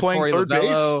Melendez playing third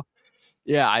base.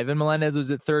 Yeah, Ivan Melendez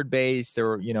was at third base. There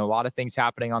were, a lot of things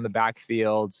happening on the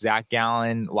backfield. Zach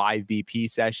Gallen live BP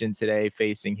session today,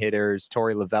 facing hitters.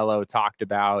 Torey Lovello talked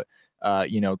about.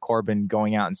 Corbin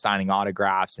going out and signing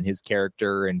autographs and his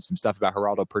character and some stuff about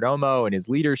Geraldo Perdomo and his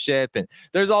leadership. And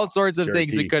there's all sorts of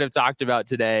things we could have talked about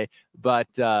today, but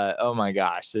oh my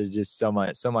gosh, there's just so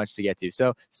much to get to.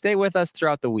 So stay with us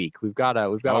throughout the week. We've got a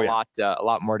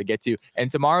lot more to get to.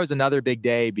 And tomorrow's another big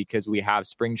day because we have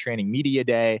spring training media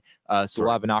day. So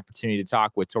we'll have an opportunity to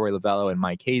talk with Torey Lovello and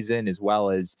Mike Hazen, as well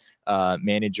as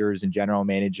managers and general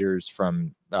managers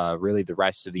from really the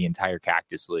rest of the entire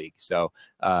Cactus League. So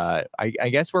I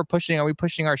guess are we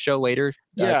pushing our show later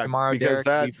tomorrow, because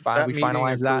Derek? that we meeting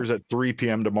finalize occurs that at 3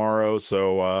 p.m. tomorrow.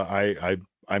 So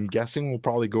I'm guessing we'll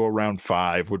probably go around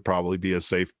 5 would probably be a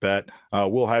safe bet.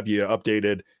 We'll have you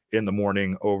updated in the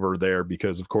morning over there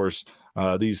because, of course,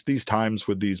 these times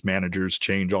with these managers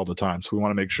change all the time. So we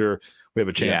want to make sure we have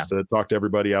a chance to talk to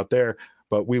everybody out there.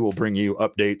 But we will bring you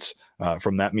updates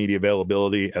from that media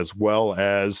availability, as well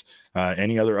as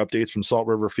any other updates from Salt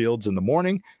River Fields in the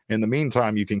morning. In the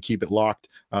meantime, you can keep it locked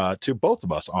to both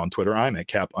of us on Twitter. I'm at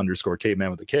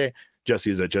Cap_Caveman with a K.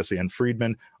 Jesse is at Jesse N.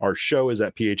 Friedman. Our show is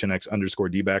at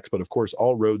PHNX_DBacks. But of course,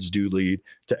 all roads do lead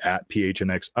to at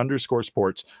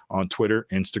PHNX_sports on Twitter,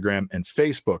 Instagram, and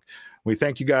Facebook. We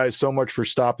thank you guys so much for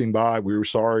stopping by. We were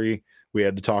sorry we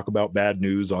had to talk about bad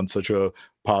news on such a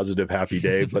positive, happy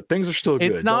day, but things are still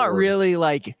good. It's not really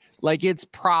like it's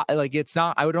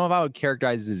not, I don't know if I would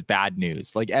characterize it as bad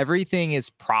news. Like everything is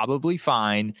probably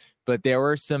fine, but there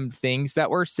were some things that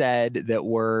were said that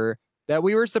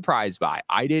we were surprised by.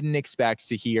 I didn't expect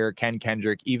to hear Ken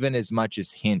Kendrick even as much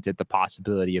as hint at the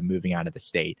possibility of moving out of the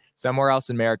state somewhere else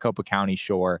in Maricopa County.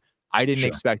 Sure. I didn't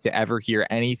expect to ever hear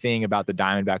anything about the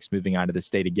Diamondbacks moving out of the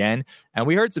state again. And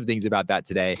we heard some things about that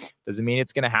today. Does it mean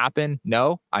it's going to happen?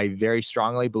 No, I very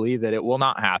strongly believe that it will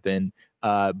not happen.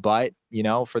 But,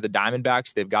 for the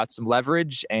Diamondbacks, they've got some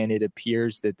leverage and it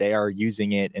appears that they are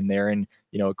using it and they're in,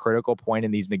 a critical point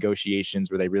in these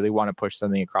negotiations where they really want to push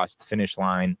something across the finish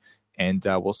line. And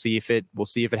we'll see if it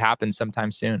happens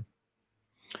sometime soon.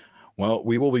 Well,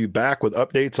 we will be back with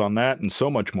updates on that and so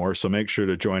much more. So make sure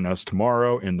to join us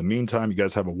tomorrow. In the meantime, you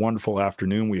guys have a wonderful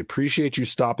afternoon. We appreciate you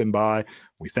stopping by.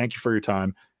 We thank you for your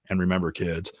time. And remember,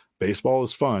 kids, baseball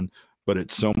is fun, but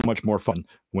it's so much more fun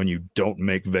when you don't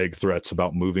make vague threats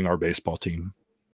about moving our baseball team.